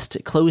protest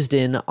closed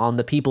in on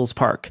the People's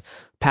Park,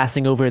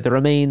 passing over the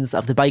remains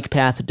of the bike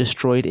path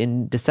destroyed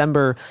in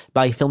December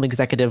by film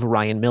executive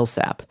Ryan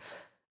Millsap.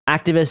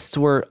 Activists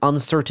were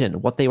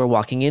uncertain what they were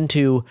walking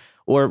into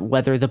or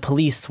whether the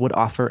police would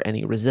offer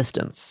any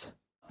resistance."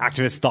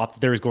 Activists thought that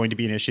there was going to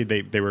be an issue.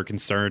 They were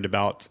concerned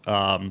about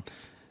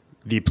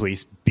the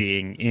police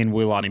being in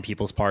Weelaunee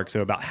People's Park. So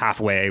about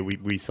halfway,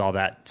 we saw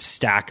that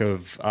stack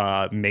of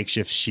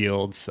makeshift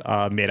shields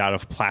made out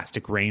of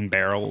plastic rain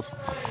barrels.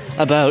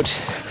 About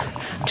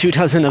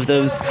 24 of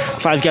those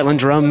 5-gallon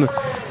drum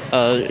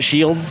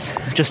shields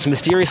just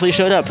mysteriously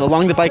showed up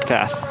along the bike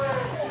path.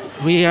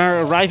 We are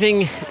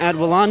arriving at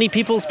Weelaunee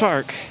People's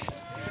Park.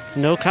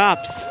 No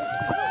cops.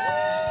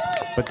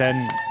 But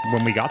then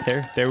when we got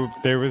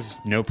there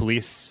was no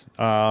police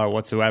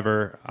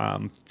whatsoever.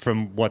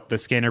 From what the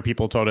scanner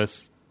people told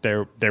us,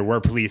 there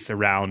were police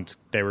around.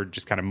 They were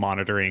just kind of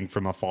monitoring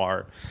from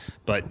afar,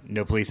 but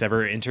no police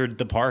ever entered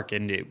the park.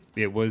 And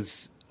it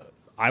was,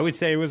 I would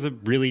say, it was a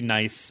really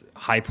nice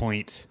high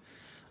point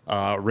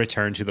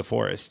return to the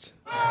forest.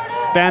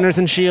 Banners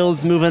and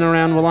shields moving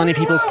around Wolaani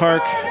People's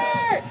Park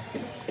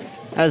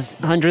as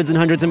hundreds and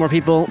hundreds of more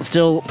people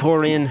still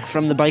pour in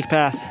from the bike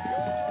path.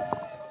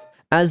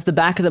 As the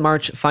back of the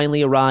march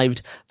finally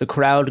arrived, the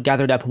crowd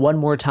gathered up one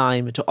more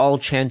time to all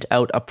chant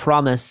out a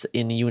promise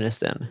in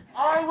unison.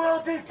 I will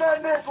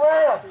defend this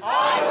land!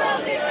 I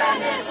will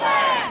defend this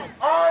land!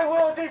 I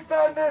will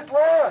defend this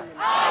land!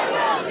 I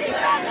will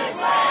defend this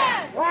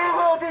land! We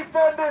will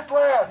defend this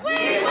land! We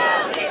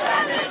will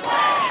defend this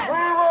land! We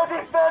will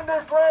defend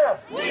this land!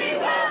 We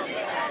will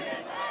defend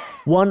this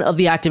land! One of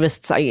the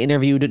activists I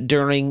interviewed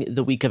during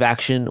the week of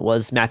action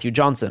was Matthew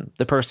Johnson,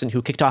 the person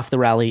who kicked off the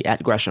rally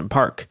at Gresham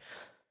Park.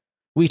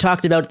 We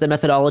talked about the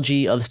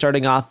methodology of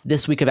starting off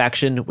this week of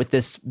action with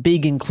this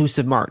big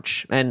inclusive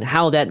march and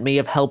how that may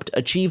have helped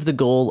achieve the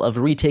goal of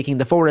retaking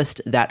the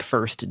forest that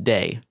first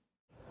day.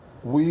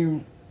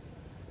 We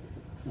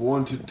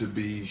wanted to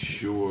be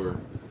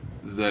sure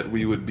that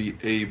we would be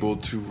able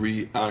to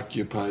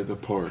reoccupy the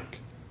park.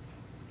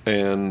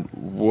 And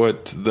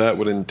what that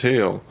would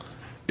entail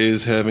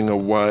is having a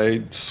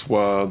wide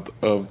swath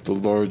of the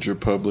larger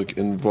public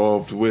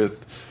involved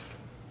with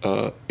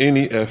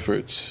any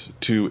efforts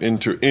to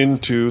enter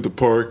into the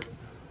park.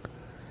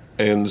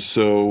 And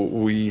so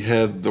we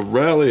had the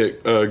rally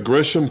at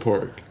Gresham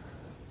Park,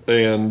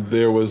 and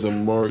there was a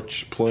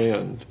march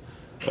planned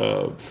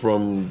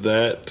from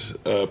that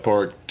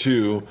park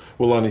to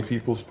Wolaani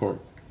People's Park.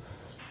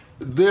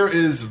 There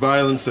is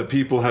violence that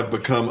people have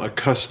become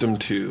accustomed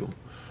to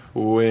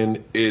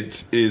when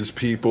it is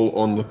people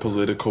on the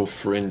political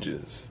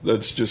fringes.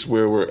 That's just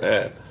where we're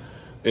at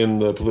in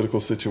the political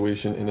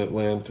situation in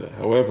Atlanta.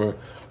 However,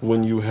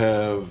 when you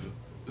have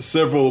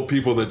several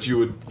people that you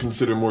would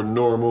consider more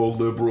normal,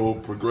 liberal,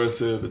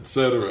 progressive,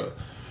 etc.,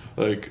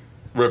 like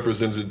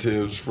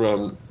representatives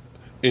from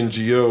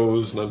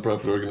NGOs,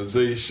 nonprofit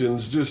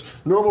organizations, just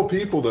normal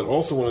people that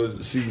also wanted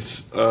to see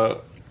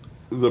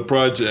the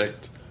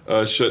project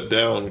shut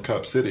down,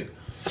 Cop City,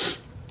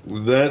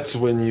 that's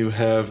when you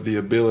have the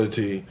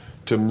ability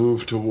to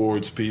move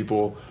towards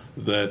people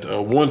that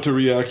want to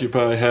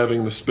reoccupy,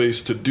 having the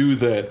space to do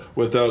that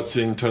without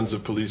seeing tons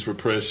of police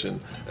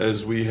repression,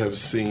 as we have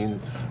seen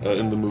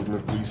in the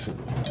movement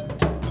recently.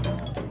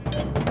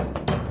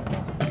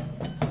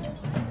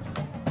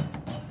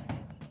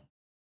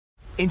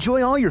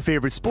 Enjoy all your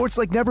favorite sports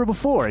like never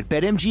before at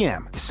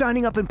BetMGM.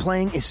 Signing up and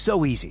playing is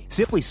so easy.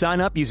 Simply sign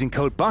up using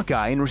code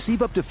Buckeye and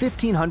receive up to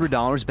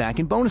 $1,500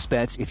 back in bonus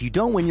bets if you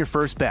don't win your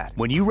first bet.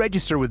 When you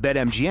register with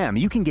BetMGM,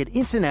 you can get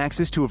instant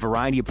access to a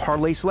variety of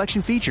parlay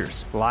selection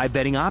features, live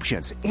betting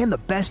options, and the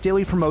best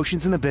daily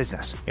promotions in the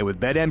business. And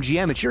with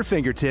BetMGM at your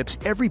fingertips,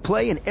 every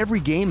play and every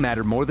game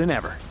matter more than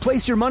ever.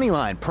 Place your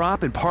moneyline,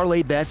 prop, and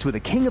parlay bets with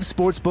the king of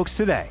sportsbooks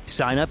today.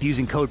 Sign up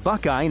using code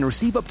Buckeye and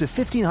receive up to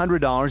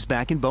 $1,500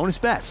 back in bonus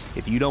bets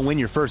if you don't win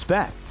your first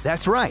bet.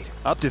 That's right,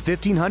 up to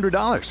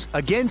 $1,500.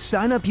 Again,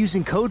 sign up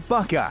using code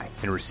Buckeye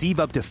and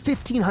receive up to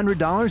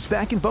 $1,500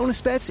 back in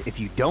bonus bets if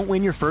you don't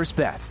win your first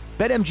bet.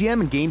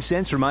 BetMGM and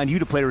GameSense remind you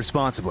to play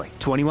responsibly.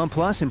 21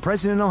 plus and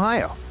present in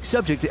Ohio.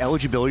 Subject to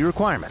eligibility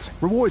requirements.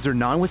 Rewards are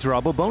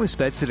non-withdrawable bonus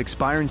bets that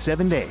expire in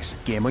 7 days.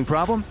 Gambling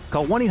problem?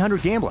 Call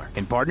 1-800-GAMBLER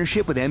in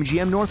partnership with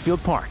MGM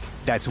Northfield Park.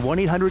 That's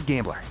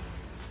 1-800-GAMBLER.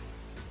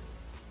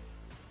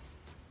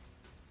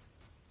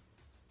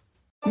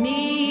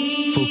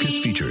 Focus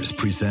Features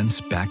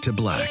presents Back to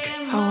Black.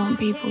 I want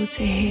people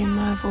to hear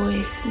my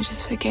voice and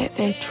just forget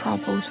their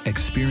troubles.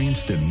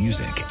 Experience the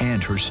music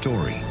and her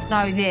story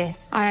Know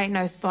this, I ain't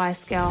no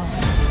Spice Girl.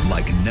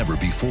 like never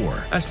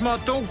before. That's my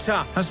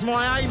daughter. That's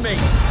my Amy.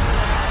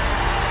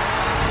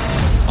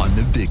 On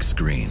the big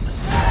screen.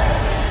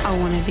 I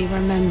want to be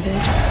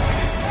remembered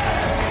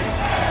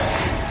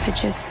for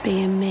just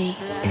being me.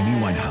 Amy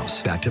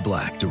Winehouse, Back to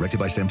Black, directed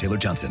by Sam Taylor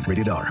Johnson.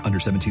 Rated R, under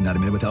 17, not a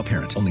minute without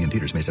parent. Only in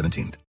theaters May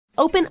 17th.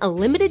 Open a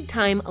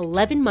limited-time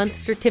 11-month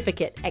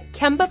certificate at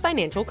Kemba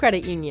Financial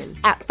Credit Union.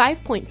 At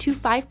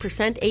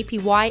 5.25%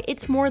 APY,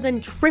 it's more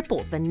than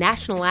triple the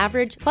national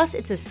average, plus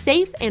it's a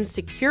safe and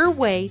secure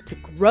way to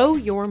grow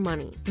your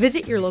money.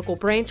 Visit your local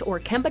branch or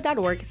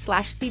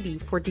kemba.org/CD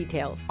for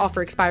details.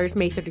 Offer expires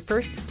May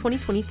 31st,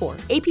 2024.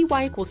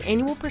 APY equals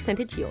annual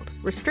percentage yield.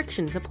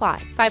 Restrictions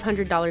apply.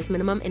 $500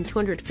 minimum and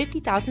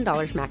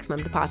 $250,000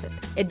 maximum deposit.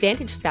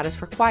 Advantage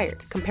status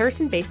required.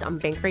 Comparison based on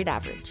bank rate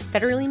average.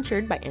 Federally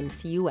insured by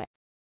NCUA.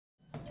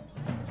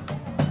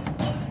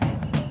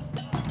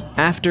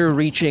 After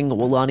reaching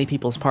Wolaani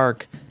People's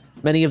Park,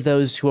 many of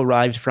those who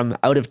arrived from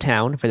out of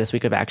town for this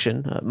week of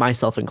action,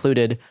 myself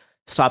included,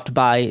 stopped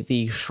by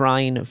the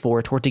shrine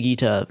for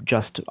Tortuguita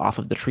just off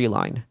of the tree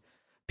line.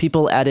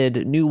 People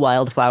added new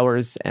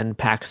wildflowers and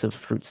packs of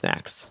fruit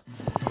snacks.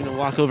 I'm going to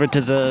walk over to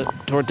the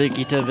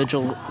Tortuguita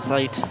vigil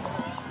site.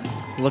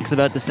 Looks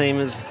about the same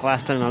as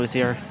last time I was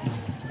here.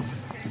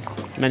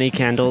 Many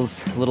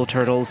candles, little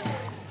turtles,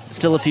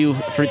 still a few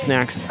fruit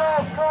snacks.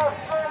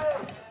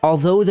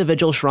 Although the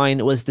vigil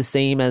shrine was the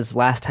same as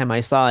last time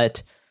I saw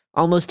it,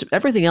 almost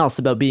everything else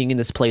about being in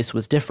this place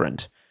was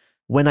different.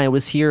 When I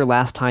was here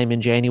last time in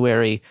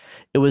January,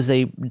 it was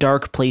a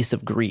dark place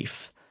of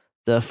grief.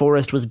 The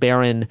forest was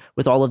barren,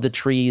 with all of the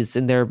trees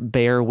in their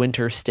bare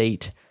winter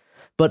state.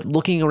 But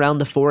looking around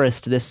the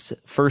forest this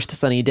first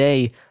sunny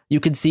day, you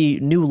could see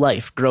new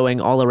life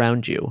growing all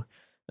around you.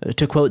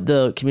 To quote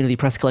the Community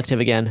Press Collective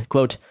again,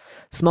 quote,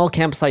 "Small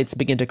campsites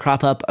begin to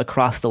crop up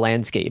across the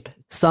landscape,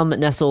 some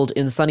nestled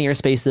in sunnier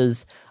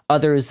spaces,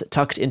 others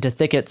tucked into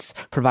thickets,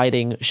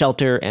 providing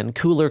shelter and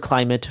cooler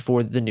climate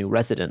for the new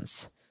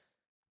residents."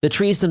 The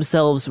trees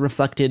themselves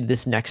reflected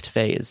this next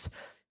phase.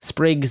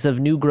 Sprigs of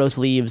new growth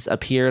leaves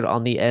appeared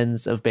on the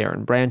ends of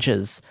barren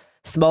branches.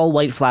 Small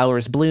white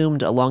flowers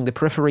bloomed along the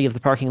periphery of the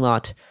parking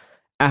lot.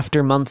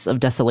 After months of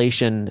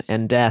desolation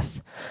and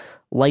death,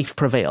 life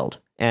prevailed,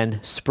 and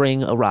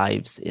spring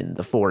arrives in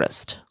the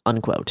forest,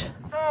 unquote.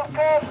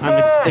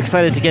 I'm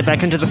excited to get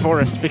back into the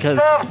forest because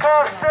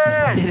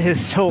it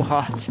is so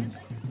hot.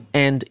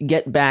 And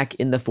get back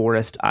in the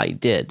forest I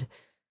did.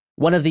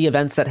 One of the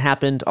events that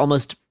happened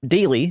almost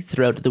daily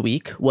throughout the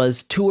week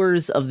was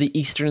tours of the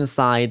eastern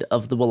side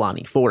of the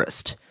Weelaunee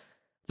Forest.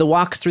 The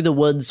walks through the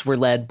woods were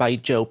led by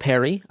Joe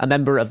Perry, a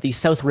member of the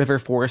South River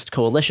Forest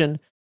Coalition.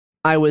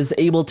 I was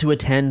able to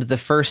attend the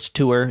first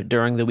tour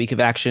during the week of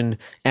action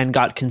and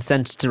got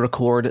consent to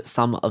record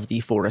some of the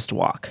forest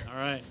walk. All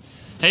right.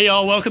 Hey,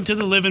 y'all, welcome to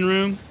the living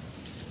room.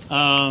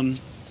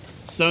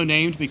 So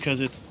named because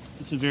it's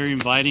a very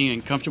inviting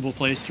and comfortable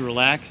place to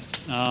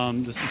relax.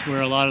 This is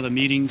where a lot of the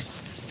meetings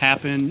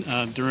happen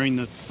during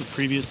the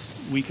previous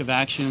week of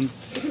action.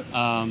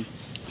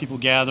 People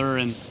gather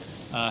and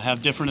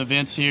have different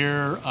events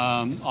here.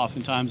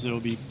 Oftentimes there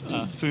will be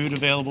food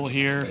available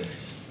here,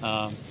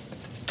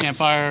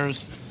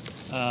 campfires,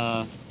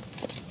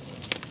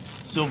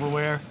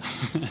 silverware.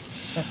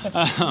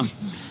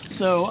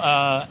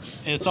 So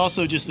it's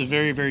also just a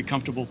very, very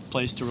comfortable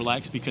place to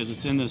relax because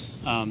it's in this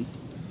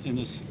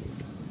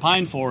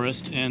pine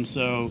forest, and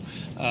so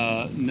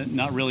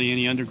not really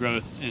any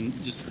undergrowth,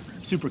 and just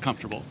super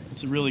comfortable.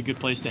 It's a really good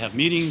place to have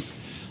meetings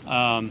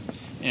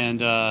and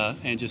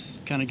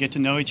just kind of get to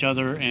know each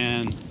other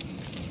and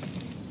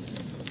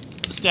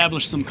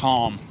establish some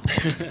calm.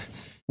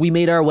 We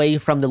made our way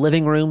from the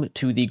living room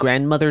to the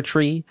grandmother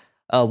tree,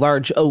 a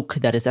large oak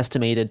that is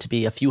estimated to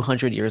be a few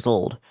hundred years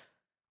old.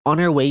 On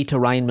our way to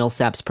Ryan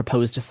Millsap's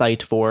proposed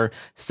site for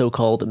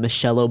so-called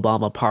Michelle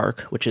Obama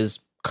Park, which is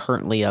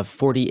currently a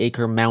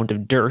 40-acre mound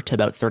of dirt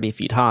about 30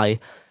 feet high,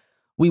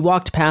 we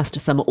walked past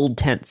some old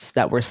tents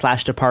that were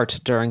slashed apart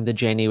during the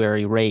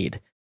January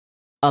raid.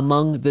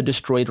 Among the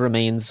destroyed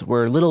remains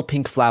were little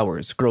pink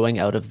flowers growing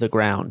out of the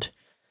ground.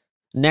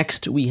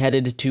 Next, we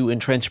headed to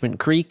Entrenchment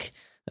Creek.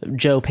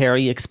 Joe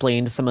Perry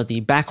explained some of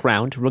the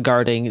background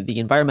regarding the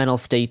environmental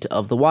state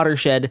of the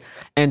watershed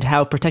and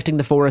how protecting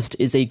the forest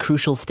is a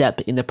crucial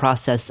step in the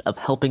process of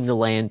helping the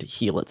land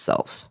heal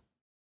itself.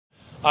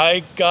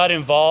 I got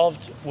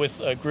involved with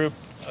a group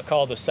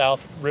called the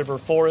South River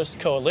Forest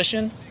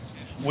Coalition.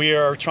 We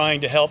are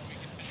trying to help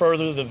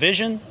further the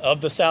vision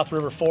of the South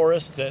River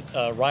Forest that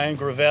Ryan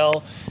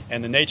Gravel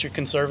and the Nature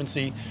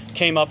Conservancy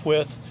came up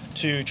with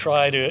to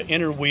try to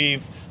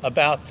interweave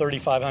about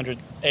 3,500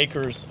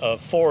 acres of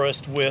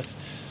forest with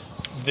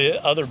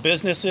the other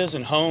businesses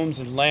and homes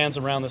and lands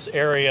around this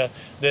area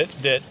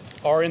that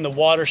are in the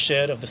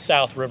watershed of the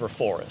South River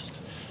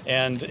Forest.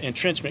 And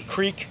Entrenchment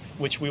Creek,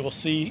 which we will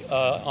see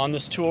on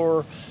this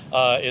tour,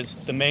 is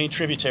the main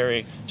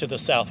tributary to the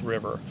South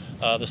River.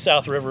 The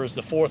South River is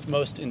the fourth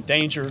most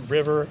endangered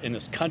river in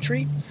this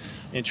country.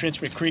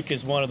 Entrenchment Creek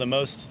is one of the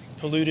most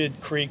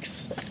polluted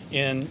creeks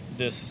in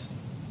this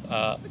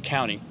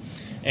county.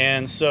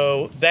 And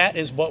so that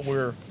is what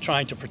we're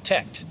trying to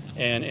protect.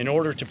 And in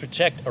order to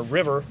protect a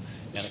river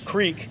and a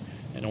creek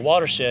and a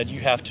watershed, you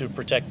have to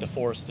protect the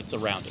forest that's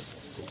around it.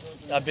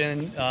 I've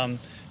been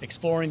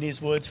exploring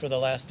these woods for the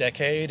last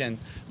decade and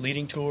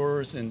leading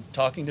tours and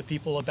talking to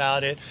people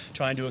about it,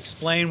 trying to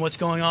explain what's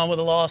going on with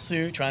the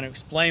lawsuit, trying to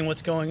explain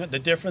what's going on, the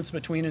difference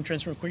between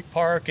Entrenchment Creek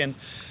Park and,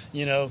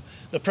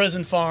 the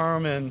prison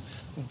farm and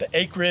the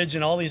acreage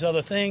and all these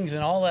other things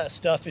and all that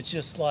stuff. It's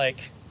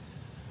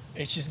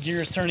just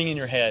gears turning in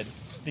your head,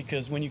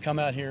 because when you come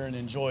out here and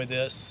enjoy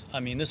this,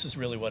 this is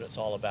really what it's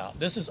all about.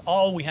 This is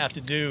all we have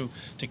to do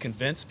to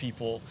convince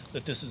people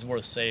that this is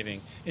worth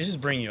saving, is just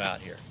bring you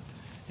out here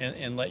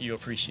and let you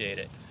appreciate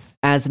it.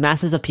 As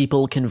masses of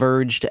people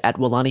converged at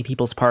Weelaunee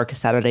People's Park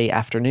Saturday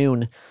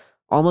afternoon,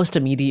 almost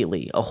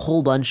immediately a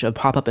whole bunch of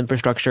pop-up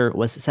infrastructure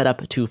was set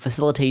up to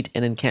facilitate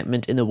an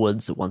encampment in the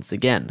woods once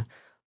again.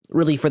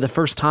 Really for the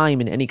first time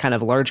in any kind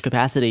of large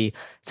capacity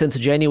since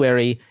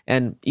January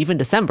and even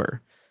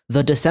December.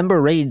 The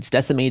December raids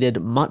decimated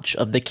much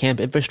of the camp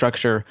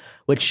infrastructure,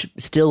 which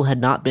still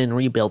had not been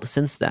rebuilt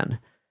since then.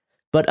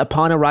 But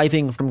upon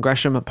arriving from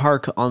Gresham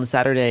Park on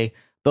Saturday,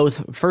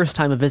 both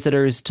first-time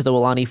visitors to the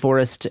Weelaunee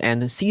Forest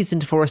and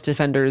seasoned forest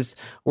defenders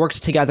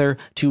worked together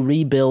to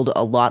rebuild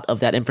a lot of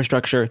that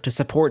infrastructure to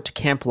support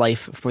camp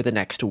life for the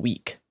next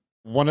week.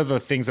 One of the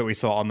things that we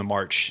saw on the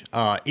march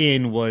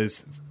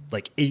was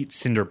like 8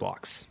 cinder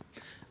blocks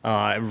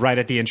right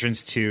at the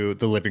entrance to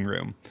the living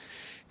room.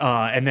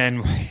 And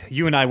then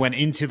you and I went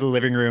into the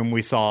living room.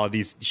 We saw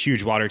these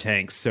huge water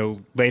tanks.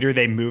 So later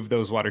they moved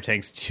those water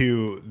tanks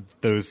to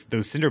those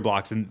cinder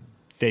blocks, and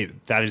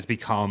that has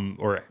become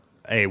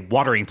a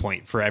watering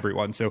point for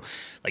everyone. So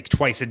like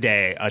twice a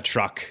day, a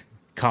truck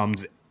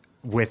comes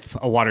with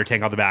a water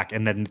tank on the back,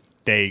 and then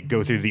they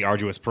go through the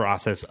arduous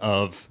process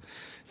of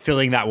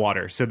filling that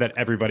water so that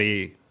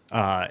everybody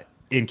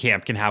in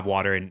camp can have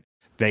water. And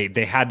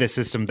they had this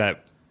system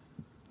that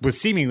was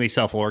seemingly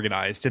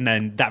self-organized. And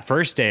then that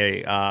first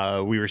day,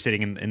 we were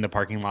sitting in the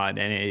parking lot,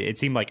 and it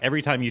seemed like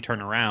every time you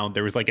turn around,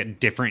 there was like a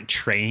different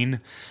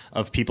train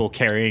of people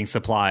carrying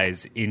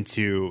supplies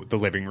into the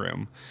living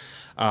room.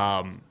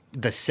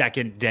 The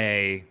second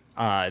day,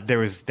 there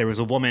was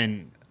a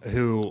woman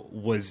who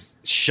was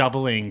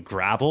shoveling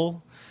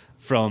gravel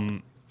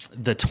from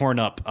the torn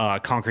up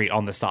concrete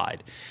on the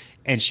side.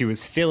 And she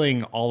was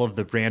filling all of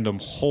the random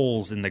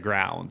holes in the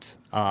ground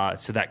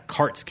so that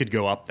carts could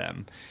go up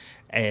them.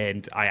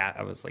 And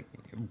I was like,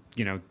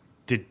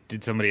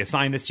 did somebody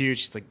assign this to you?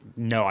 She's like,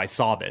 no, I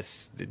saw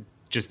this. It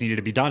just needed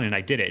to be done, and I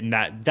did it. And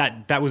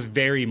that was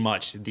very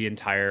much the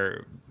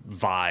entire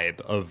vibe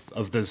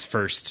of those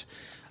first,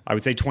 I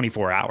would say,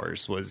 24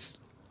 hours was,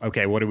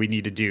 okay, what do we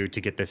need to do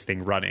to get this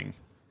thing running?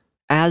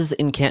 As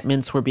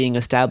encampments were being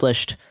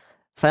established,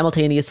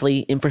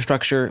 simultaneously,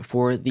 infrastructure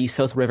for the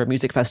South River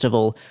Music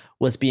Festival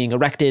was being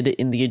erected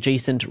in the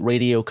adjacent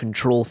radio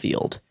control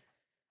field.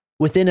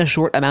 Within a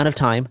short amount of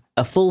time,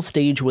 a full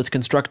stage was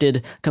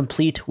constructed,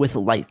 complete with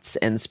lights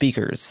and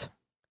speakers.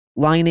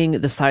 Lining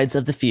the sides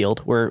of the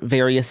field were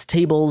various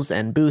tables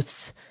and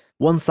booths.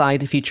 One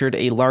side featured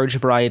a large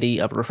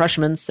variety of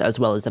refreshments, as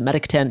well as a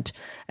medic tent,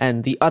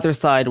 and the other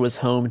side was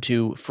home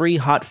to free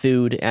hot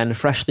food and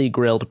freshly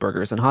grilled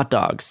burgers and hot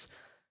dogs.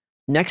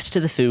 Next to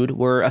the food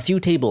were a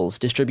few tables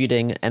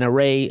distributing an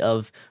array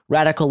of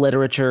radical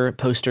literature,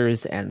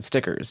 posters, and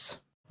stickers.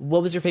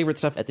 What was your favorite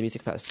stuff at the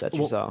Music Fest that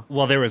you saw?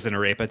 Well, there was an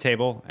arepa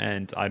table,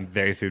 and I'm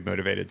very food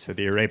motivated, so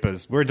the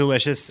arepas were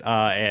delicious,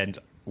 and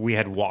we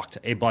had walked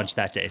a bunch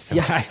that day, so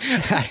yes.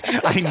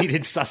 I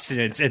needed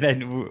sustenance. And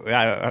then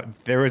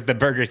there was the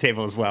burger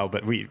table as well,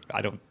 but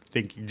I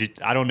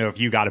don't know if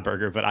you got a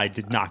burger, but I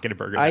did not get a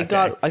burger that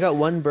day. I got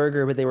one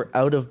burger, but they were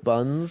out of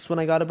buns when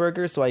I got a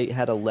burger, so I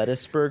had a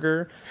lettuce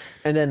burger.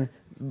 And then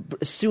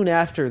soon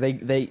after,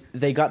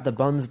 they got the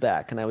buns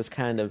back, and I was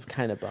kind of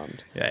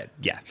bummed.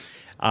 Yeah.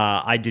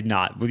 I did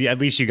not. Well, at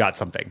least you got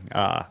something.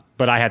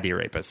 But I had the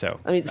arepa, so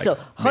I mean, still,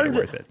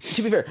 worth it.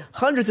 To be fair,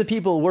 hundreds of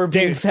people were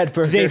being fed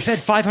burgers. They fed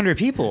 500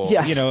 people.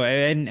 Yes.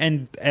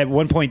 And at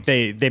one point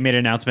they made an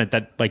announcement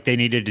that like they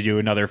needed to do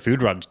another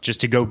food run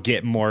just to go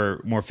get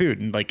more food,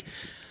 and like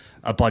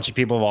a bunch of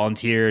people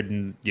volunteered,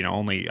 and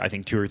only I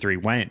think 2 or 3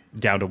 went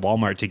down to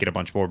Walmart to get a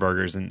bunch more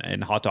burgers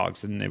and hot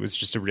dogs, and it was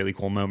just a really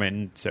cool moment.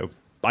 And so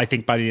I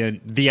think by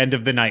the end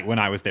of the night when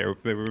I was there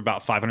were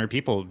about 500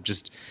 people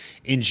just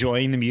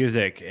enjoying the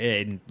music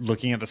and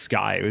looking at the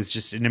sky. It was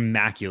just an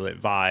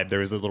immaculate vibe. There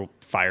was a little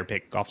fire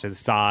pit off to the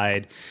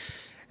side.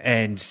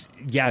 And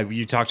yeah,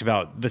 you talked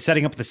about the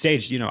setting up of the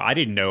stage. I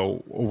didn't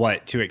know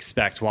what to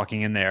expect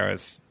walking in there. I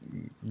was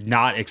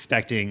not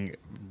expecting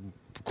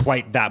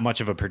quite that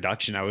much of a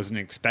production. I wasn't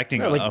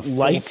expecting a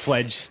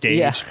full-fledged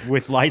stage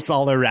with lights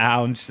all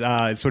around.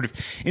 Sort of,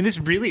 and this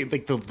really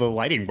like the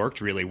lighting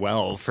worked really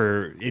well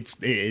for it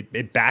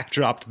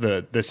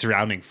backdropped the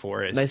surrounding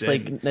forest. Nice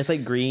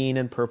green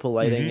and purple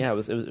lighting. Mm-hmm.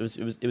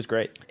 Yeah, it was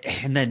great.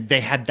 And then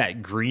they had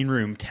that green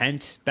room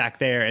tent back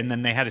there, and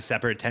then they had a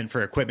separate tent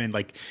for equipment.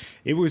 Like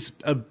it was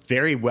a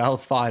very well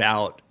thought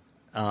out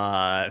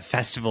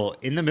festival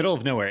in the middle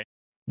of nowhere.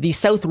 The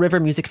South River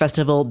Music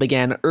Festival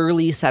began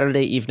early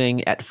Saturday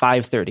evening at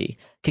 5:30,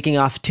 kicking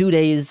off 2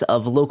 days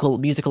of local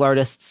musical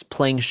artists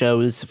playing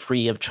shows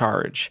free of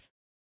charge.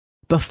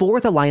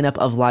 Before the lineup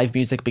of live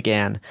music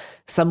began,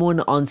 someone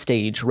on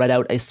stage read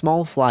out a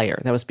small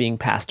flyer that was being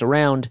passed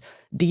around,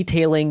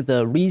 detailing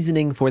the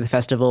reasoning for the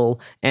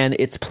festival and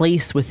its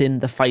place within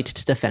the fight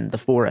to defend the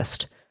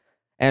forest.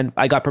 And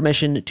I got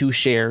permission to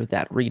share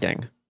that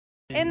reading.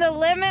 In the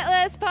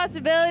limitless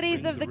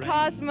possibilities of the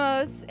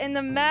cosmos, in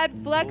the mad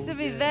flux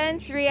of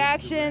events,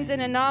 reactions,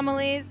 and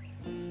anomalies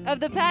of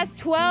the past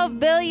 12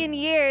 billion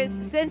years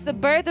since the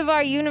birth of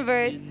our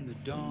universe,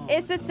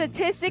 it's a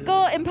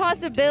statistical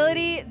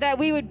impossibility that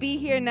we would be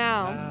here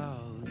now.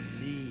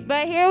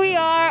 But here we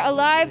are,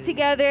 alive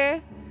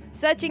together.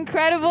 Such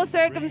incredible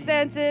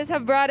circumstances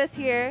have brought us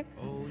here.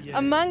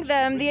 Among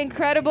them, the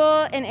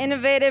incredible and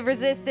innovative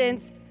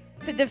resistance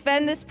to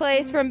defend this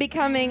place from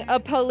becoming a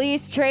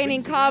police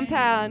training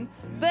compound.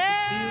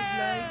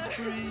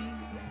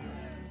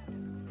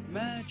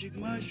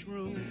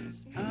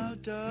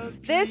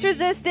 This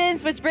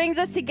resistance, which brings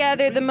us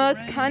together the most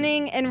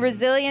cunning and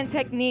resilient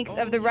techniques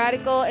of the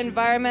radical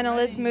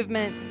environmentalist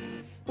movement,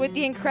 with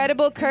the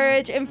incredible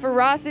courage and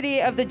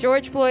ferocity of the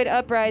George Floyd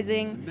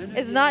uprising,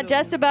 is not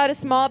just about a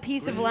small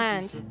piece of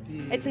land.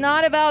 It's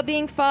not about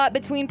being fought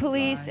between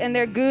police and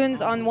their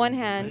goons on one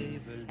hand,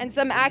 and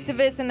some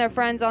activists and their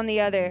friends on the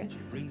other.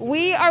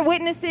 We are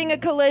witnessing a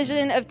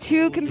collision of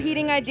two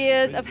competing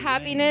ideas of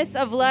happiness,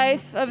 of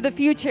life, of the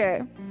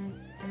future.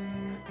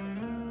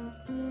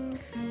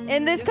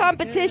 In this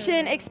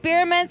competition,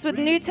 experiments with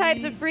new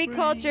types of free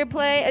culture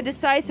play a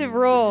decisive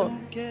role.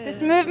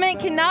 This movement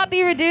cannot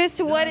be reduced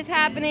to what is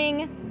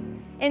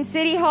happening in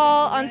City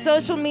Hall, on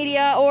social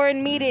media, or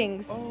in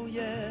meetings.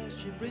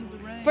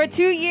 For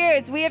 2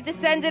 years, we have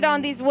descended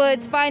on these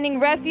woods, finding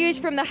refuge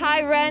from the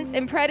high rents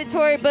and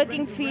predatory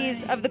booking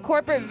fees of the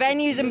corporate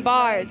venues and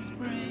bars.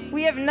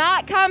 We have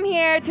not come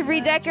here to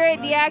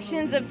redecorate the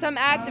actions of some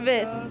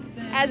activists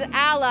as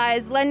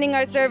allies, lending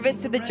our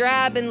service to the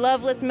drab and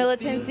loveless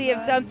militancy of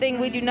something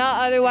we do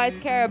not otherwise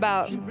care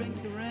about.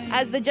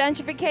 As the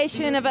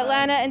gentrification of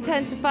Atlanta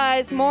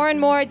intensifies, more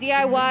and more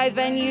DIY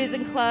venues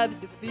and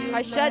clubs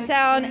are shut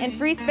down, and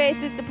free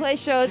spaces to play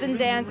shows and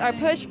dance are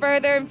pushed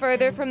further and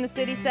further from the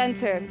city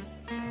center.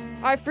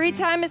 Our free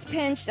time is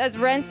pinched as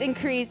rents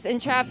increase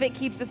and traffic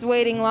keeps us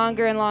waiting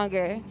longer and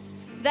longer.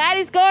 That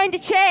is going to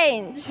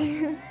change.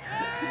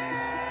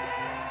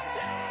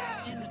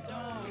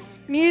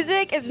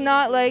 Music is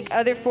not like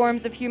other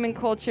forms of human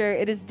culture.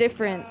 It is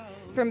different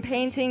from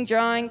painting,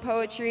 drawing,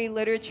 poetry,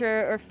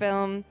 literature, or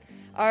film.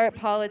 Art,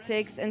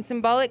 politics, and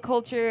symbolic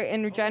culture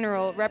in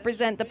general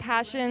represent the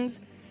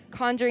passions,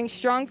 conjuring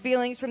strong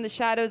feelings from the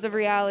shadows of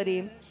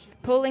reality,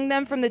 pulling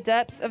them from the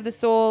depths of the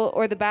soul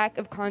or the back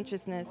of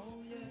consciousness.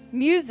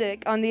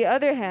 Music, on the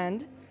other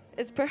hand,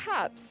 is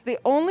perhaps the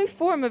only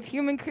form of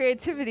human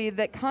creativity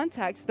that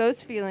contacts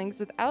those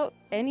feelings without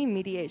any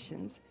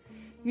mediations.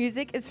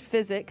 Music is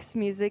physics,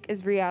 music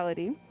is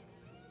reality.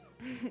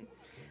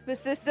 The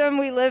system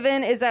we live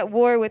in is at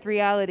war with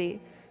reality.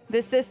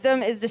 This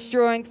system is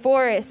destroying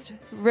forests,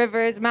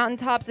 rivers,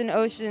 mountaintops, and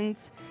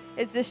oceans.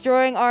 It's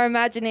destroying our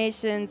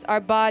imaginations, our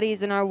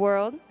bodies, and our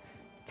world.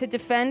 To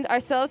defend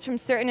ourselves from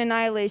certain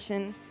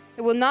annihilation,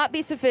 it will not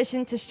be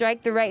sufficient to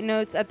strike the right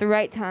notes at the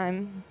right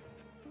time.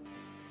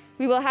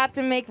 We will have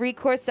to make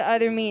recourse to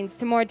other means,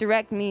 to more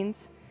direct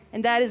means,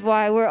 and that is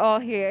why we're all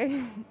here.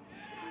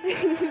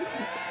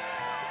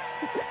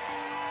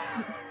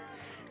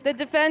 The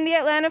Defend the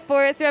Atlanta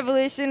Forest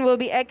Revolution will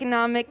be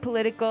economic,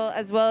 political,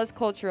 as well as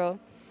cultural.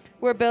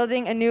 We're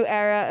building a new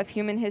era of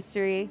human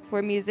history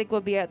where music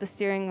will be at the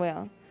steering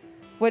wheel.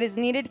 What is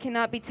needed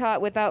cannot be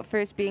taught without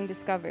first being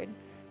discovered.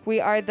 We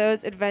are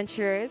those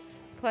adventurers,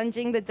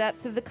 plunging the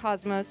depths of the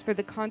cosmos for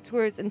the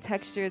contours and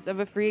textures of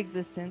a free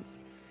existence,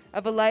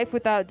 of a life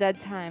without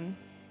dead time.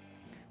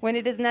 When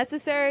it is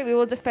necessary, we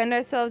will defend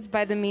ourselves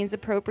by the means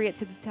appropriate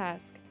to the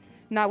task,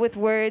 not with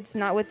words,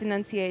 not with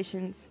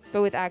denunciations,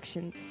 but with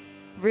actions.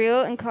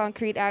 Real and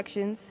concrete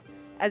actions,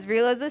 as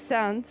real as the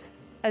sound,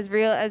 as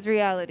real as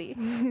reality.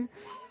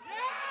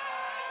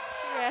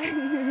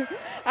 Yeah.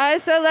 I'm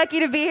so lucky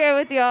to be here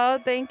with y'all.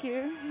 Thank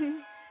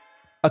you.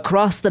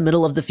 Across the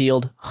middle of the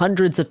field,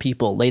 hundreds of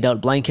people laid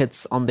out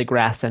blankets on the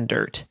grass and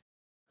dirt.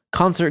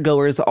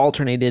 Concert-goers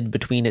alternated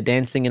between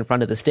dancing in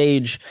front of the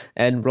stage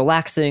and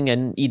relaxing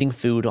and eating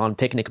food on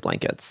picnic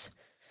blankets.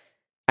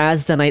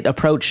 As the night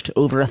approached,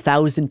 over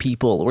 1,000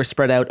 people were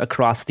spread out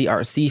across the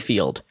RC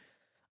field.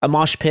 A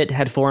mosh pit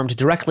had formed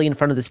directly in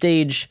front of the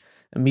stage.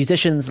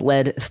 Musicians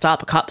led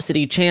Stop Cop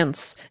City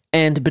chants,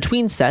 and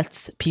between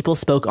sets, people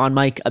spoke on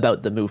mic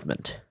about the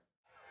movement.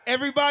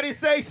 Everybody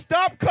say,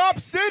 Stop Cop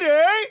City!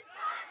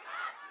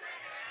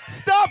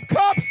 Stop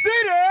Cop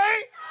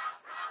City!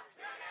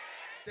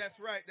 That's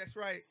right, that's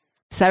right.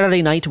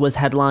 Saturday night was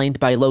headlined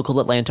by local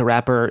Atlanta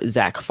rapper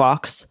Zach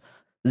Fox.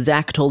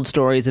 Zach told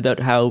stories about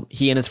how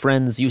he and his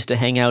friends used to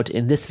hang out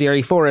in this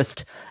very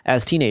forest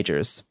as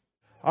teenagers.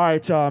 All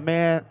right, y'all,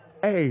 man.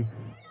 Hey,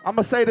 I'm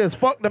going to say this,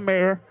 fuck the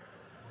mayor.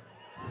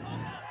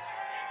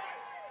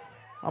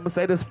 I'm going to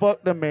say this,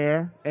 fuck the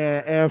mayor,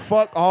 and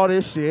fuck all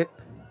this shit.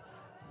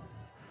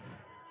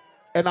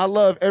 And I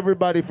love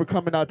everybody for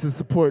coming out to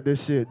support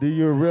this shit. Do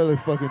you really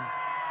fucking...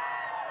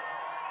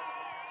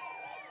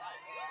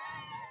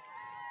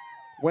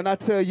 When I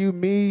tell you,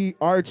 me,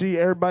 Archie,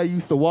 everybody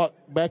used to walk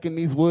back in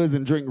these woods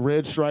and drink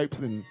Red Stripes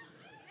and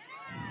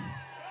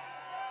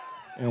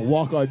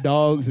walk our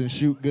dogs and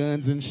shoot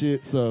guns and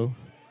shit, so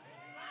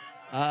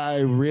I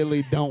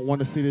really don't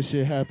want to see this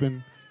shit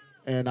happen,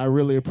 and I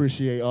really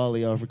appreciate all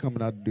of y'all for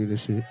coming out to do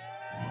this shit.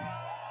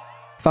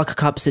 Fuck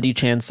Cop City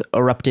chants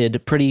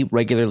erupted pretty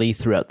regularly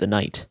throughout the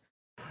night.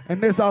 And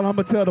this all I'm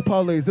going to tell the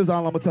police. This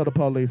all I'm going to tell the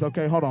police.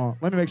 Okay, hold on.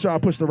 Let me make sure I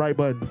push the right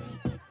button.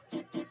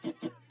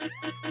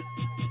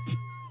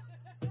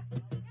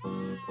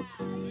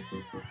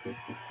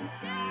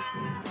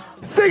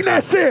 Sing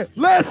that shit.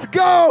 Let's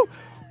go.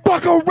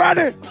 Buckle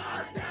running.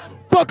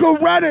 Buckle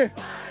running.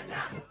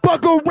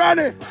 Buckle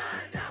running.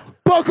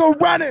 Buckle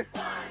running.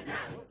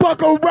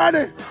 Buckle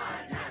running.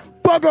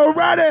 Buckle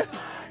running.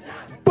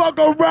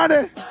 Buckle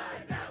running.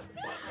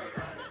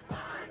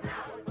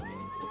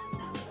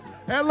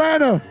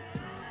 Atlanta,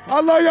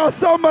 I love y'all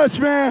so much,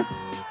 man.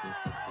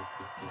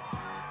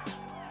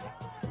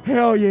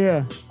 Hell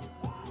yeah.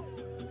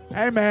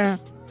 Hey, man.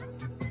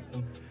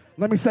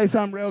 Let me say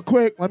something real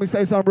quick.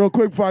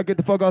 Before I get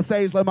the fuck off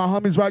stage. Let my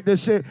homies rock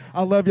this shit.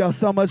 I love y'all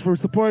so much for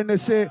supporting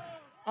this shit.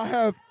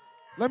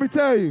 Let me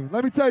tell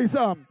you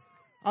something.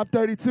 I'm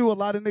 32. A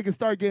lot of niggas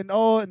start getting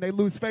old and they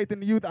lose faith in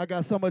the youth. I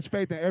got so much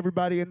faith in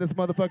everybody in this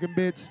motherfucking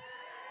bitch.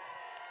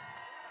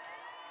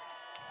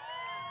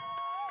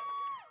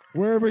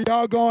 Wherever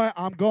y'all going,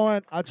 I'm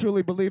going. I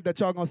truly believe that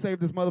y'all gonna save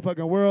this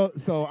motherfucking world,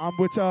 so I'm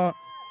with y'all.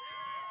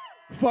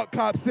 Fuck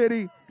Cop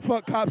City.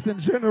 Fuck cops in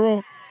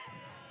general.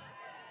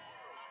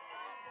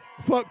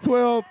 Fuck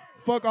 12.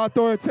 Fuck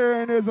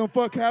authoritarianism.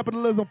 Fuck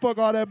capitalism. Fuck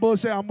all that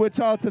bullshit. I'm with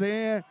y'all to the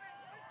end.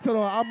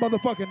 Till I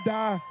motherfucking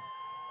die.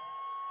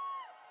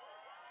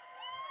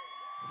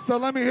 So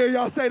let me hear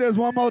y'all say this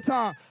one more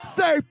time.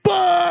 Say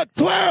fuck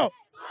 12.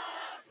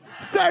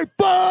 Say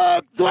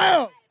fuck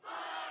 12.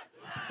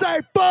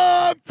 Say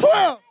fuck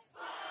 12.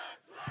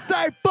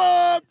 Say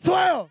fuck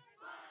 12.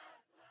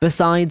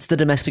 Besides the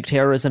domestic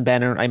terrorism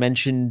banner I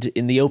mentioned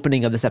in the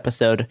opening of this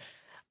episode,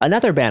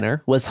 another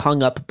banner was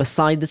hung up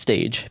beside the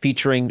stage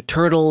featuring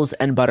turtles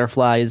and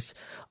butterflies,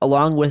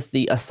 along with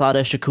the Assata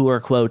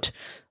Shakur quote,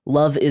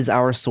 "Love is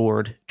our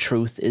sword,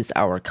 truth is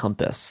our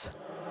compass."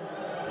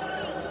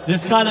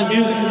 This kind of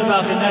music is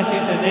about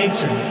connecting to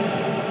nature,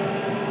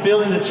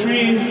 feeling the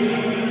trees,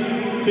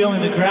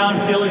 feeling the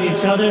ground, feeling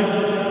each other.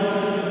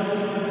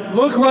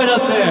 Look right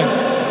up there.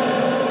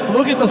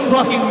 Look at the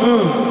fucking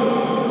moon.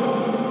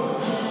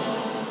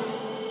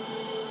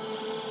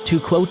 To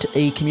quote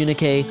a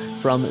communique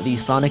from the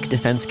Sonic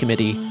Defense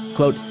Committee,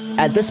 quote,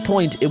 "At this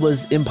point, it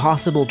was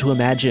impossible to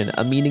imagine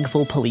a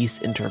meaningful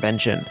police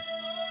intervention.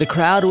 The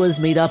crowd was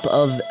made up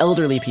of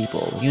elderly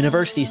people,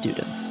 university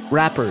students,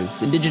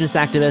 rappers, indigenous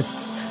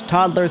activists,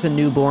 toddlers and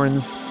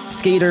newborns,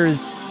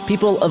 skaters,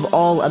 people of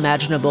all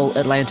imaginable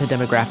Atlanta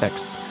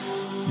demographics.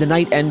 The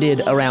night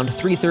ended around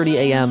 3:30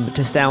 a.m.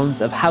 to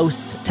sounds of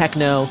house,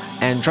 techno,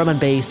 and drum and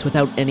bass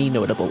without any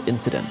notable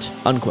incident,"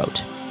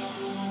 unquote.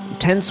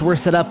 Tents were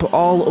set up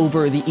all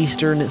over the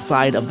eastern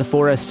side of the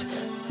forest,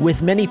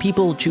 with many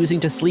people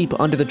choosing to sleep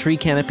under the tree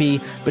canopy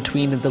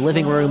between the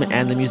living room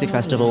and the music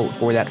festival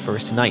for that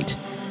first night.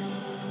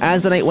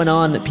 As the night went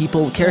on,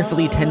 people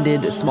carefully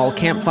tended small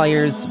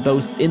campfires,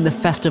 both in the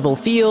festival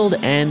field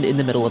and in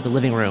the middle of the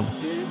living room.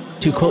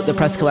 To quote the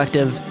press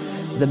collective,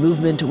 "The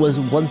movement was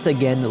once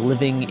again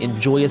living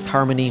in joyous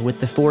harmony with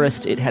the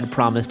forest it had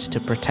promised to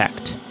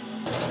protect."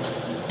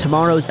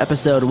 Tomorrow's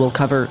episode will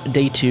cover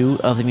day 2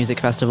 of the music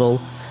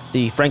festival,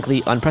 the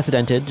frankly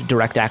unprecedented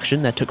direct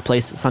action that took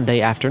place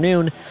Sunday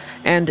afternoon,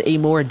 and a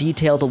more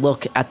detailed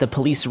look at the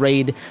police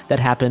raid that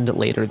happened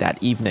later that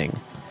evening.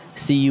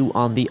 See you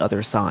on the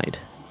other side.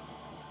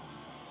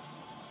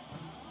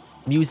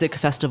 Music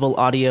festival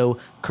audio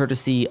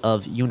courtesy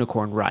of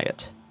Unicorn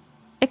Riot.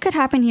 It Could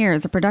Happen Here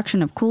is a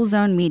production of Cool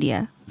Zone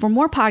Media. For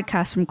more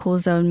podcasts from Cool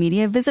Zone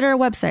Media, visit our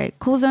website,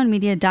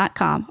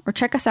 coolzonemedia.com, or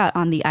check us out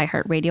on the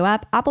iHeartRadio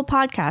app, Apple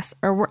Podcasts,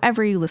 or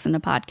wherever you listen to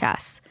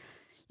podcasts.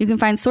 You can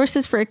find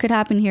sources for It Could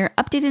Happen Here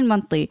updated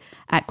monthly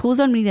at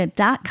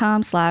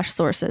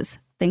coolzonemedia.com/sources.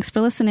 Thanks for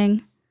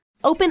listening.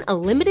 Open a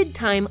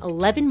limited-time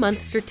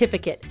 11-month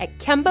certificate at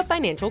Kemba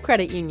Financial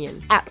Credit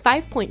Union. At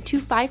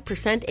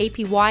 5.25%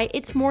 APY,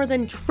 it's more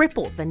than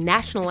triple the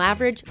national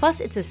average,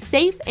 plus it's a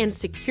safe and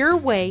secure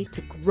way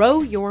to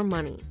grow your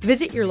money.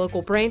 Visit your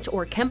local branch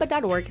or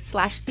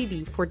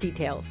kemba.org/cd for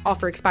details.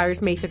 Offer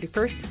expires May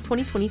 31st,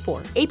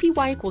 2024.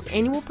 APY equals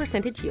annual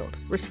percentage yield.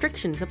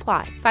 Restrictions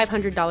apply.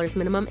 $500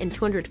 minimum and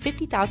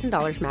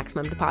 $250,000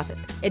 maximum deposit.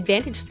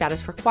 Advantage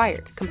status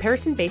required.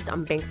 Comparison based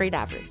on bank rate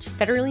average.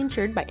 Federally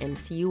insured by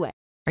NCUA.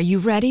 Are you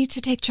ready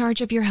to take charge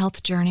of your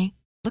health journey?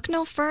 Look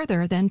no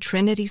further than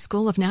Trinity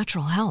School of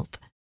Natural Health.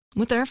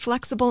 With their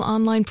flexible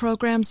online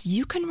programs,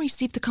 you can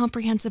receive the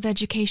comprehensive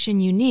education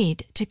you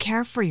need to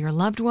care for your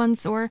loved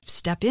ones or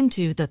step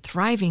into the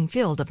thriving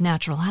field of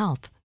natural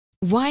health.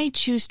 Why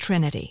choose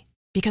Trinity?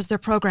 Because their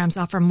programs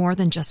offer more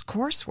than just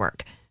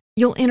coursework.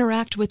 You'll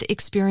interact with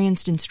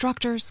experienced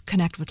instructors,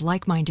 connect with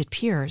like-minded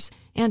peers,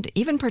 and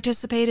even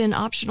participate in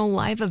optional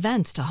live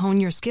events to hone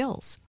your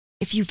skills.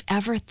 If you've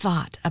ever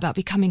thought about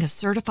becoming a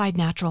certified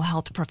natural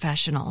health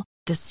professional,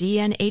 the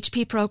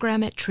CNHP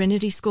program at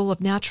Trinity School of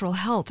Natural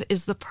Health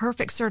is the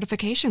perfect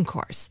certification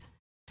course.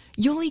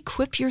 You'll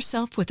equip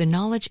yourself with the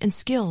knowledge and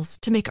skills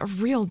to make a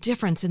real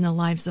difference in the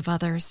lives of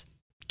others.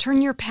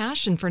 Turn your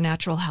passion for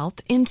natural health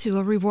into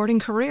a rewarding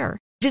career.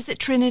 Visit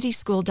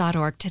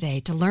trinityschool.org today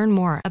to learn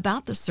more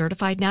about the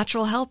Certified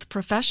Natural Health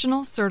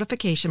Professional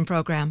Certification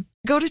Program.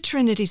 Go to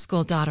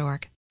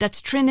trinityschool.org.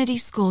 That's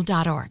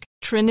trinityschool.org.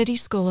 Trinity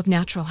School of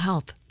Natural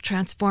Health.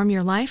 Transform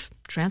your life,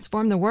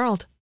 transform the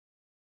world.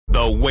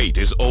 The wait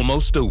is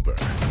almost over.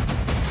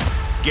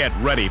 Get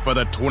ready for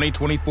the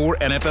 2024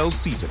 NFL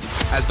season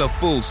as the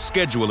full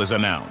schedule is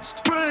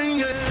announced.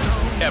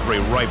 Every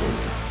rivalry,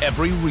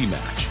 every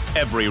rematch,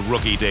 every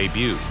rookie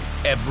debut,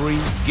 every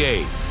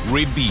game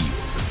revealed.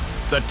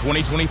 The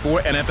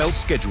 2024 NFL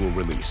schedule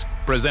release,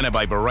 presented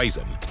by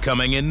Verizon,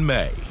 coming in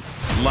May.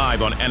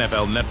 Live on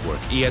NFL Network,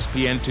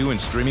 ESPN2, and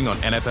streaming on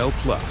NFL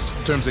Plus.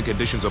 Terms and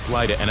conditions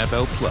apply to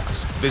NFL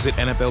Plus. Visit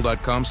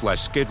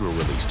NFL.com/schedule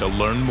release to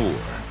learn more.